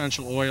out the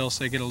essential oils,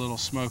 they get a little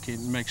smoky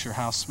and makes your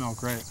house smell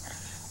great.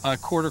 A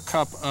 1/4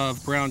 cup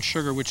of brown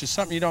sugar, which is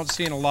something you don't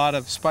see in a lot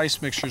of spice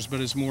mixtures,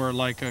 but is more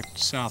like a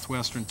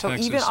southwestern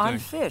Texas even on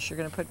thing. fish, you're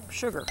going to put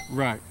sugar?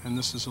 Right, and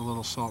this is a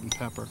little salt and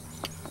pepper.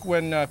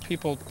 When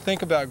people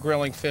think about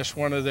grilling fish,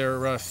 one of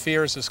their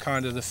fears is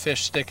kind of the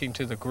fish sticking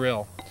to the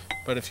grill.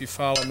 But if you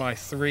follow my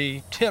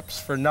 3 tips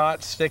for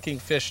not sticking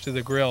fish to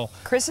the grill.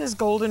 Chris's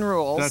golden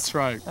rules. That's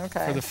right,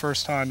 okay. For the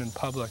first time in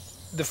public.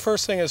 The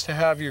first thing is to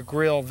have your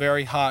grill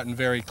very hot and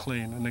very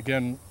clean. And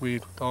again,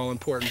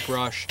 all-important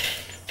brush.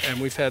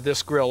 And we've had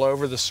this grill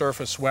over the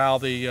surface while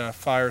the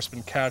fire's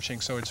been catching,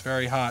 so it's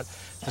very hot.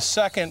 The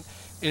second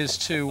is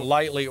to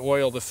lightly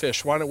oil the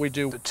fish. Why don't we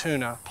do the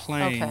tuna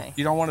plain? Okay.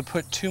 You don't want to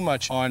put too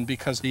much on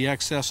because the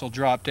excess will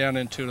drop down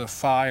into the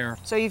fire.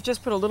 So you've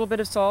just put a little bit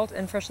of salt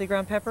and freshly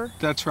ground pepper?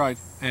 That's right.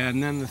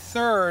 And then the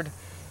third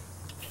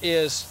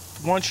is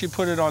once you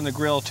put it on the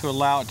grill to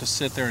allow it to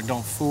sit there and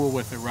don't fool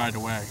with it right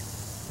away.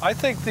 I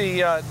think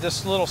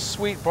this little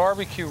sweet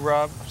barbecue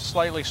rub,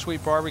 slightly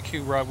sweet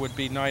barbecue rub would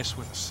be nice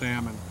with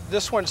salmon.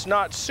 This one's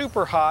not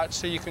super hot,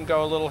 so you can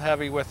go a little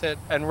heavy with it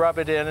and rub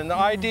it in. And the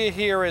idea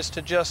here is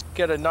to just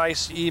get a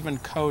nice even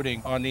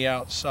coating on the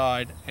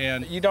outside.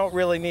 And you don't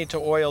really need to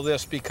oil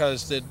this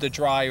because the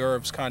dry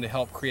herbs kind of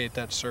help create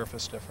that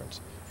surface difference.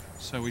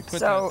 So we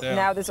put that down. So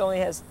now this only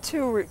has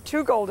two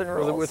golden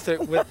rolls.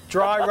 With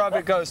dry rub,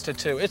 it goes to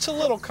 2. It's a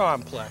little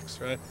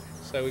complex, right?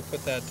 So we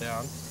put that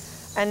down.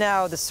 And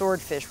now the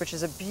swordfish, which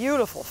is a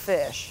beautiful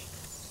fish.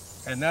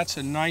 And that's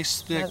a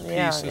nice thick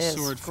Yeah, piece of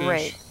swordfish.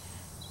 Great.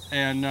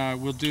 And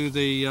we'll do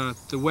the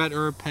wet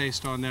herb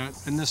paste on that.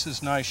 And this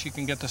is nice. You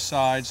can get the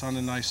sides on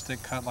a nice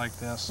thick cut like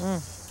this.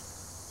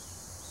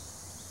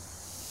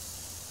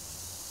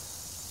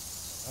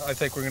 I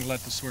think we're going to let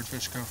the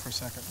swordfish go for a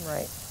second.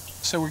 Right.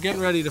 So we're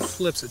getting ready to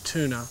flip the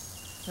tuna.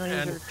 You want to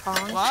use your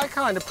tongs? Well, I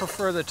kind of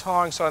prefer the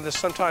tongs on this.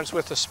 Sometimes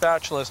with the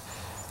spatulas,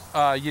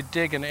 you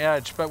dig an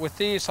edge. But with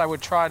these, I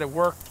would try to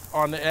work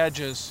on the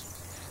edges.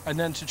 And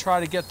then to try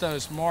to get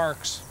those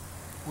marks,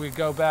 we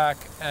go back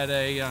at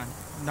a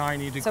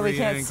 90-degree angle. So we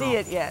can't see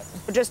it yet.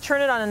 But just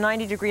turn it on a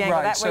 90-degree angle.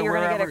 Right, That way so you're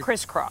going to get a wherever-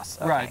 crisscross.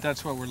 Okay. Right,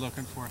 that's what we're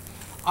looking for.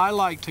 I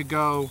like to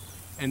go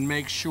and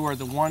make sure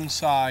the one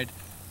side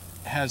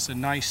has a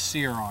nice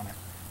sear on it.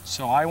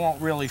 So I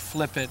won't really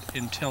flip it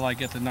until I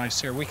get the nice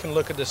sear. We can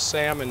look at the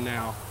salmon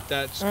now.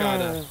 That's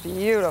got a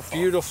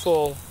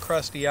beautiful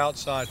crusty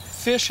outside.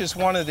 Fish is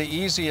one of the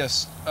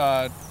easiest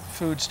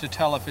foods to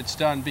tell if it's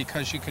done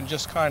because you can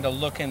just kind of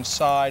look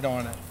inside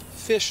on it.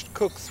 Fish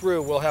cooked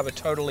through will have a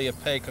totally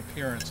opaque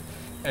appearance,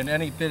 and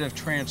any bit of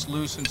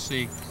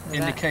translucency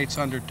indicates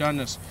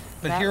underdoneness.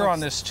 But here on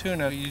this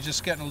tuna, you're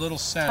just getting a little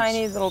sense.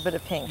 Tiny little bit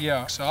of pink.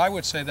 Yeah, so I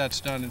would say that's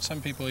done, and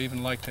some people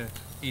even like to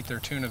eat their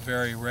tuna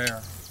very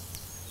rare.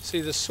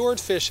 See, the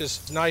swordfish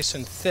is nice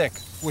and thick,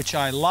 which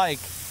I like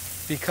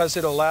because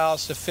it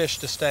allows the fish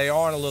to stay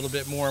on a little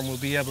bit more and we'll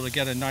be able to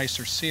get a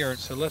nicer sear.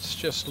 So let's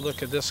just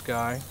look at this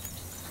guy.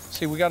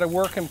 See, we got to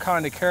work him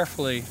kind of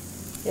carefully.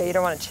 Yeah, you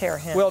don't want to tear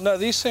him. Well, no,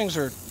 these things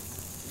are,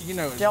 you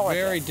know,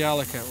 very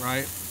delicate,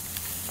 right?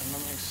 And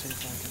let me see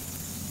if I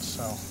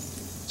can,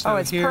 so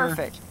it's here,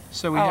 perfect.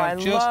 So we have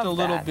just a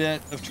little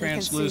bit of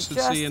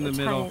translucency in the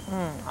middle.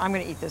 I'm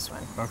going to eat this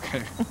one.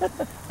 Okay.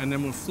 And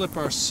then we'll flip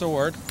our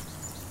sword.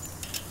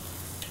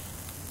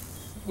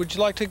 Would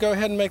you like to go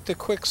ahead and make the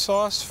quick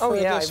sauce for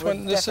this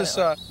one? This is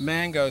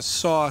mango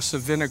sauce, a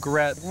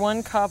vinaigrette.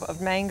 1 cup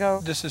of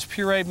mango. This is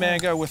pureed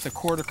mango with a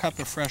 1/4 cup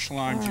of fresh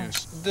lime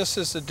juice. This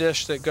is a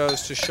dish that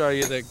goes to show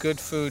you that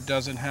good food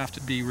doesn't have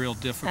to be real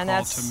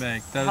difficult to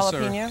make. Those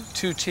jalapeno? are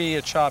 2 tea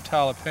of chopped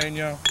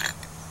jalapeno,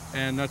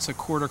 and that's a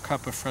 1/4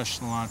 cup of fresh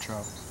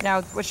cilantro.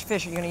 Now, which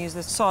fish are you going to use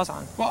this sauce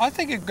on? Well, I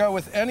think it'd go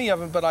with any of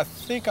them, but I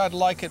think I'd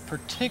like it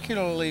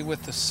particularly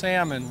with the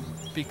salmon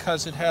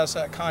because it has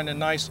that kind of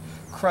nice,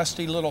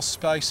 crusty little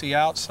spicy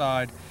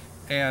outside,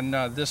 and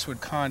this would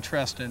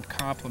contrast and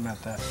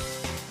complement that.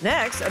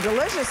 Next, a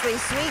deliciously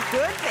sweet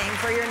good thing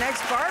for your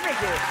next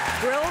barbecue.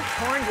 Grilled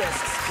corn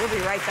discs. We'll be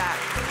right back.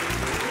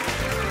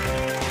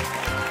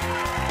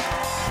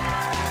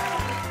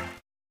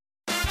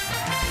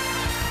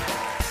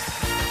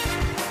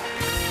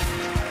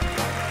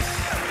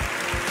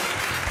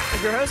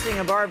 If you're hosting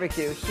a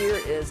barbecue, here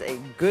is a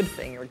good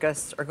thing your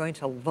guests are going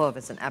to love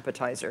as an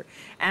appetizer.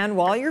 And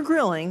while you're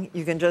grilling,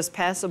 you can just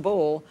pass a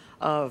bowl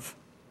of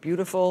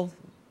beautiful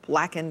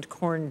blackened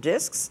corn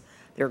discs.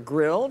 They're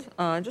grilled.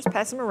 Just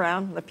pass them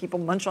around. Let people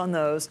munch on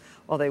those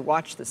while they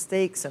watch the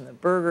steaks and the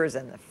burgers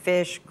and the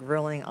fish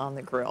grilling on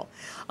the grill.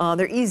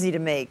 They're easy to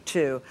make,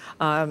 too.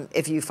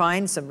 If you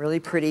find some really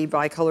pretty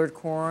bicolored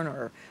corn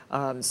or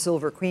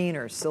Silver Queen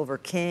or Silver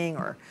King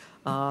or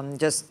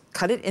just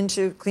cut it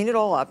into, clean it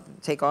all up,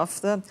 take off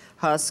the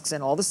husks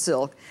and all the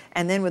silk,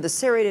 and then with a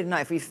serrated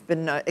knife, we've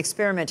been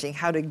experimenting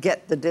how to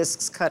get the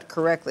discs cut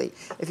correctly.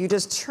 If you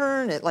just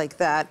turn it like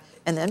that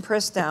and then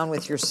press down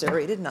with your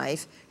serrated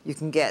knife, you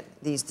can get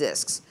these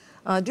discs.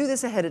 Do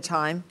this ahead of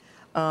time,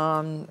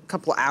 a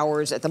couple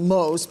hours at the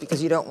most,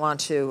 because you don't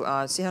want to,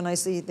 see how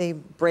nicely they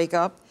break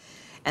up?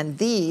 And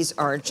these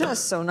are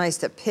just so nice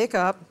to pick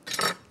up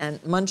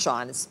and munch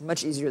on. It's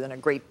much easier than a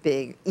great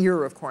big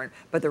ear of corn,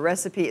 but the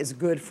recipe is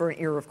good for an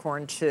ear of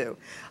corn too.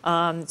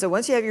 So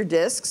once you have your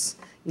discs,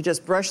 you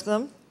just brush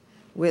them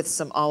with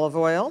some olive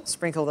oil,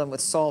 sprinkle them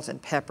with salt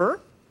and pepper.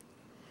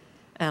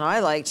 And I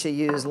like to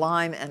use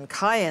lime and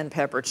cayenne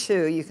pepper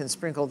too. You can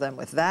sprinkle them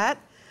with that.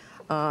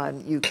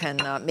 You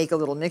can make a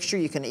little mixture.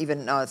 You can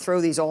even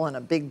throw these all in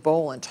a big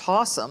bowl and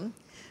toss them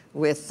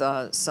with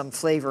some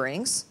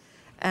flavorings.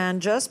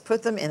 And just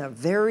put them in a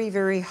very,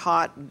 very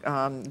hot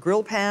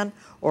grill pan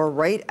or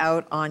right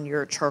out on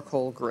your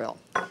charcoal grill.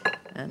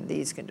 And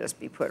these can just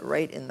be put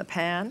right in the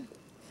pan.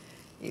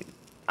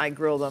 I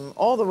grill them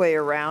all the way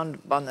around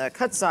on the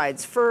cut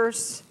sides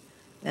first,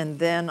 and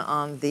then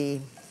on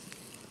the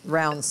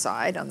round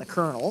side, on the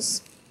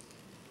kernels.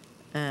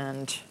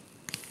 And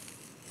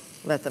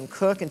let them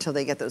cook until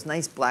they get those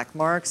nice black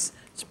marks.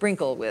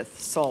 Sprinkle with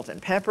salt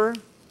and pepper.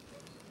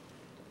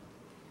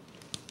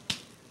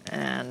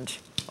 And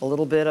a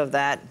little bit of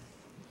that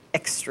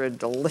extra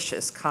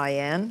delicious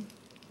cayenne.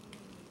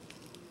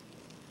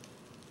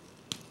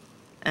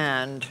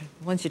 And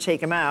once you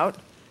take them out,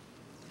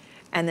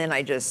 and then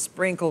I just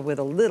sprinkle with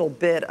a little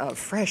bit of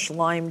fresh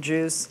lime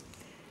juice,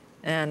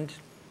 and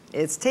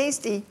it's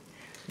tasty.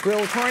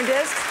 Grilled corn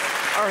discs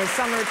are a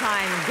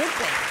summertime good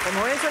thing. For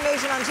more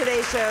information on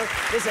today's show,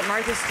 visit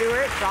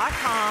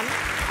marthastewart.com,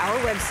 our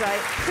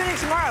website. Tune in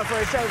tomorrow for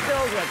a show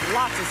filled with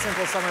lots of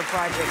simple summer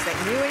projects that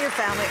you and your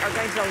family are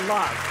going to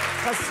love,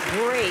 plus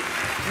great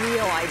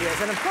meal ideas,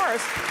 and of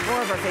course,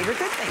 more of our favorite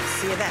good things.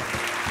 See you then.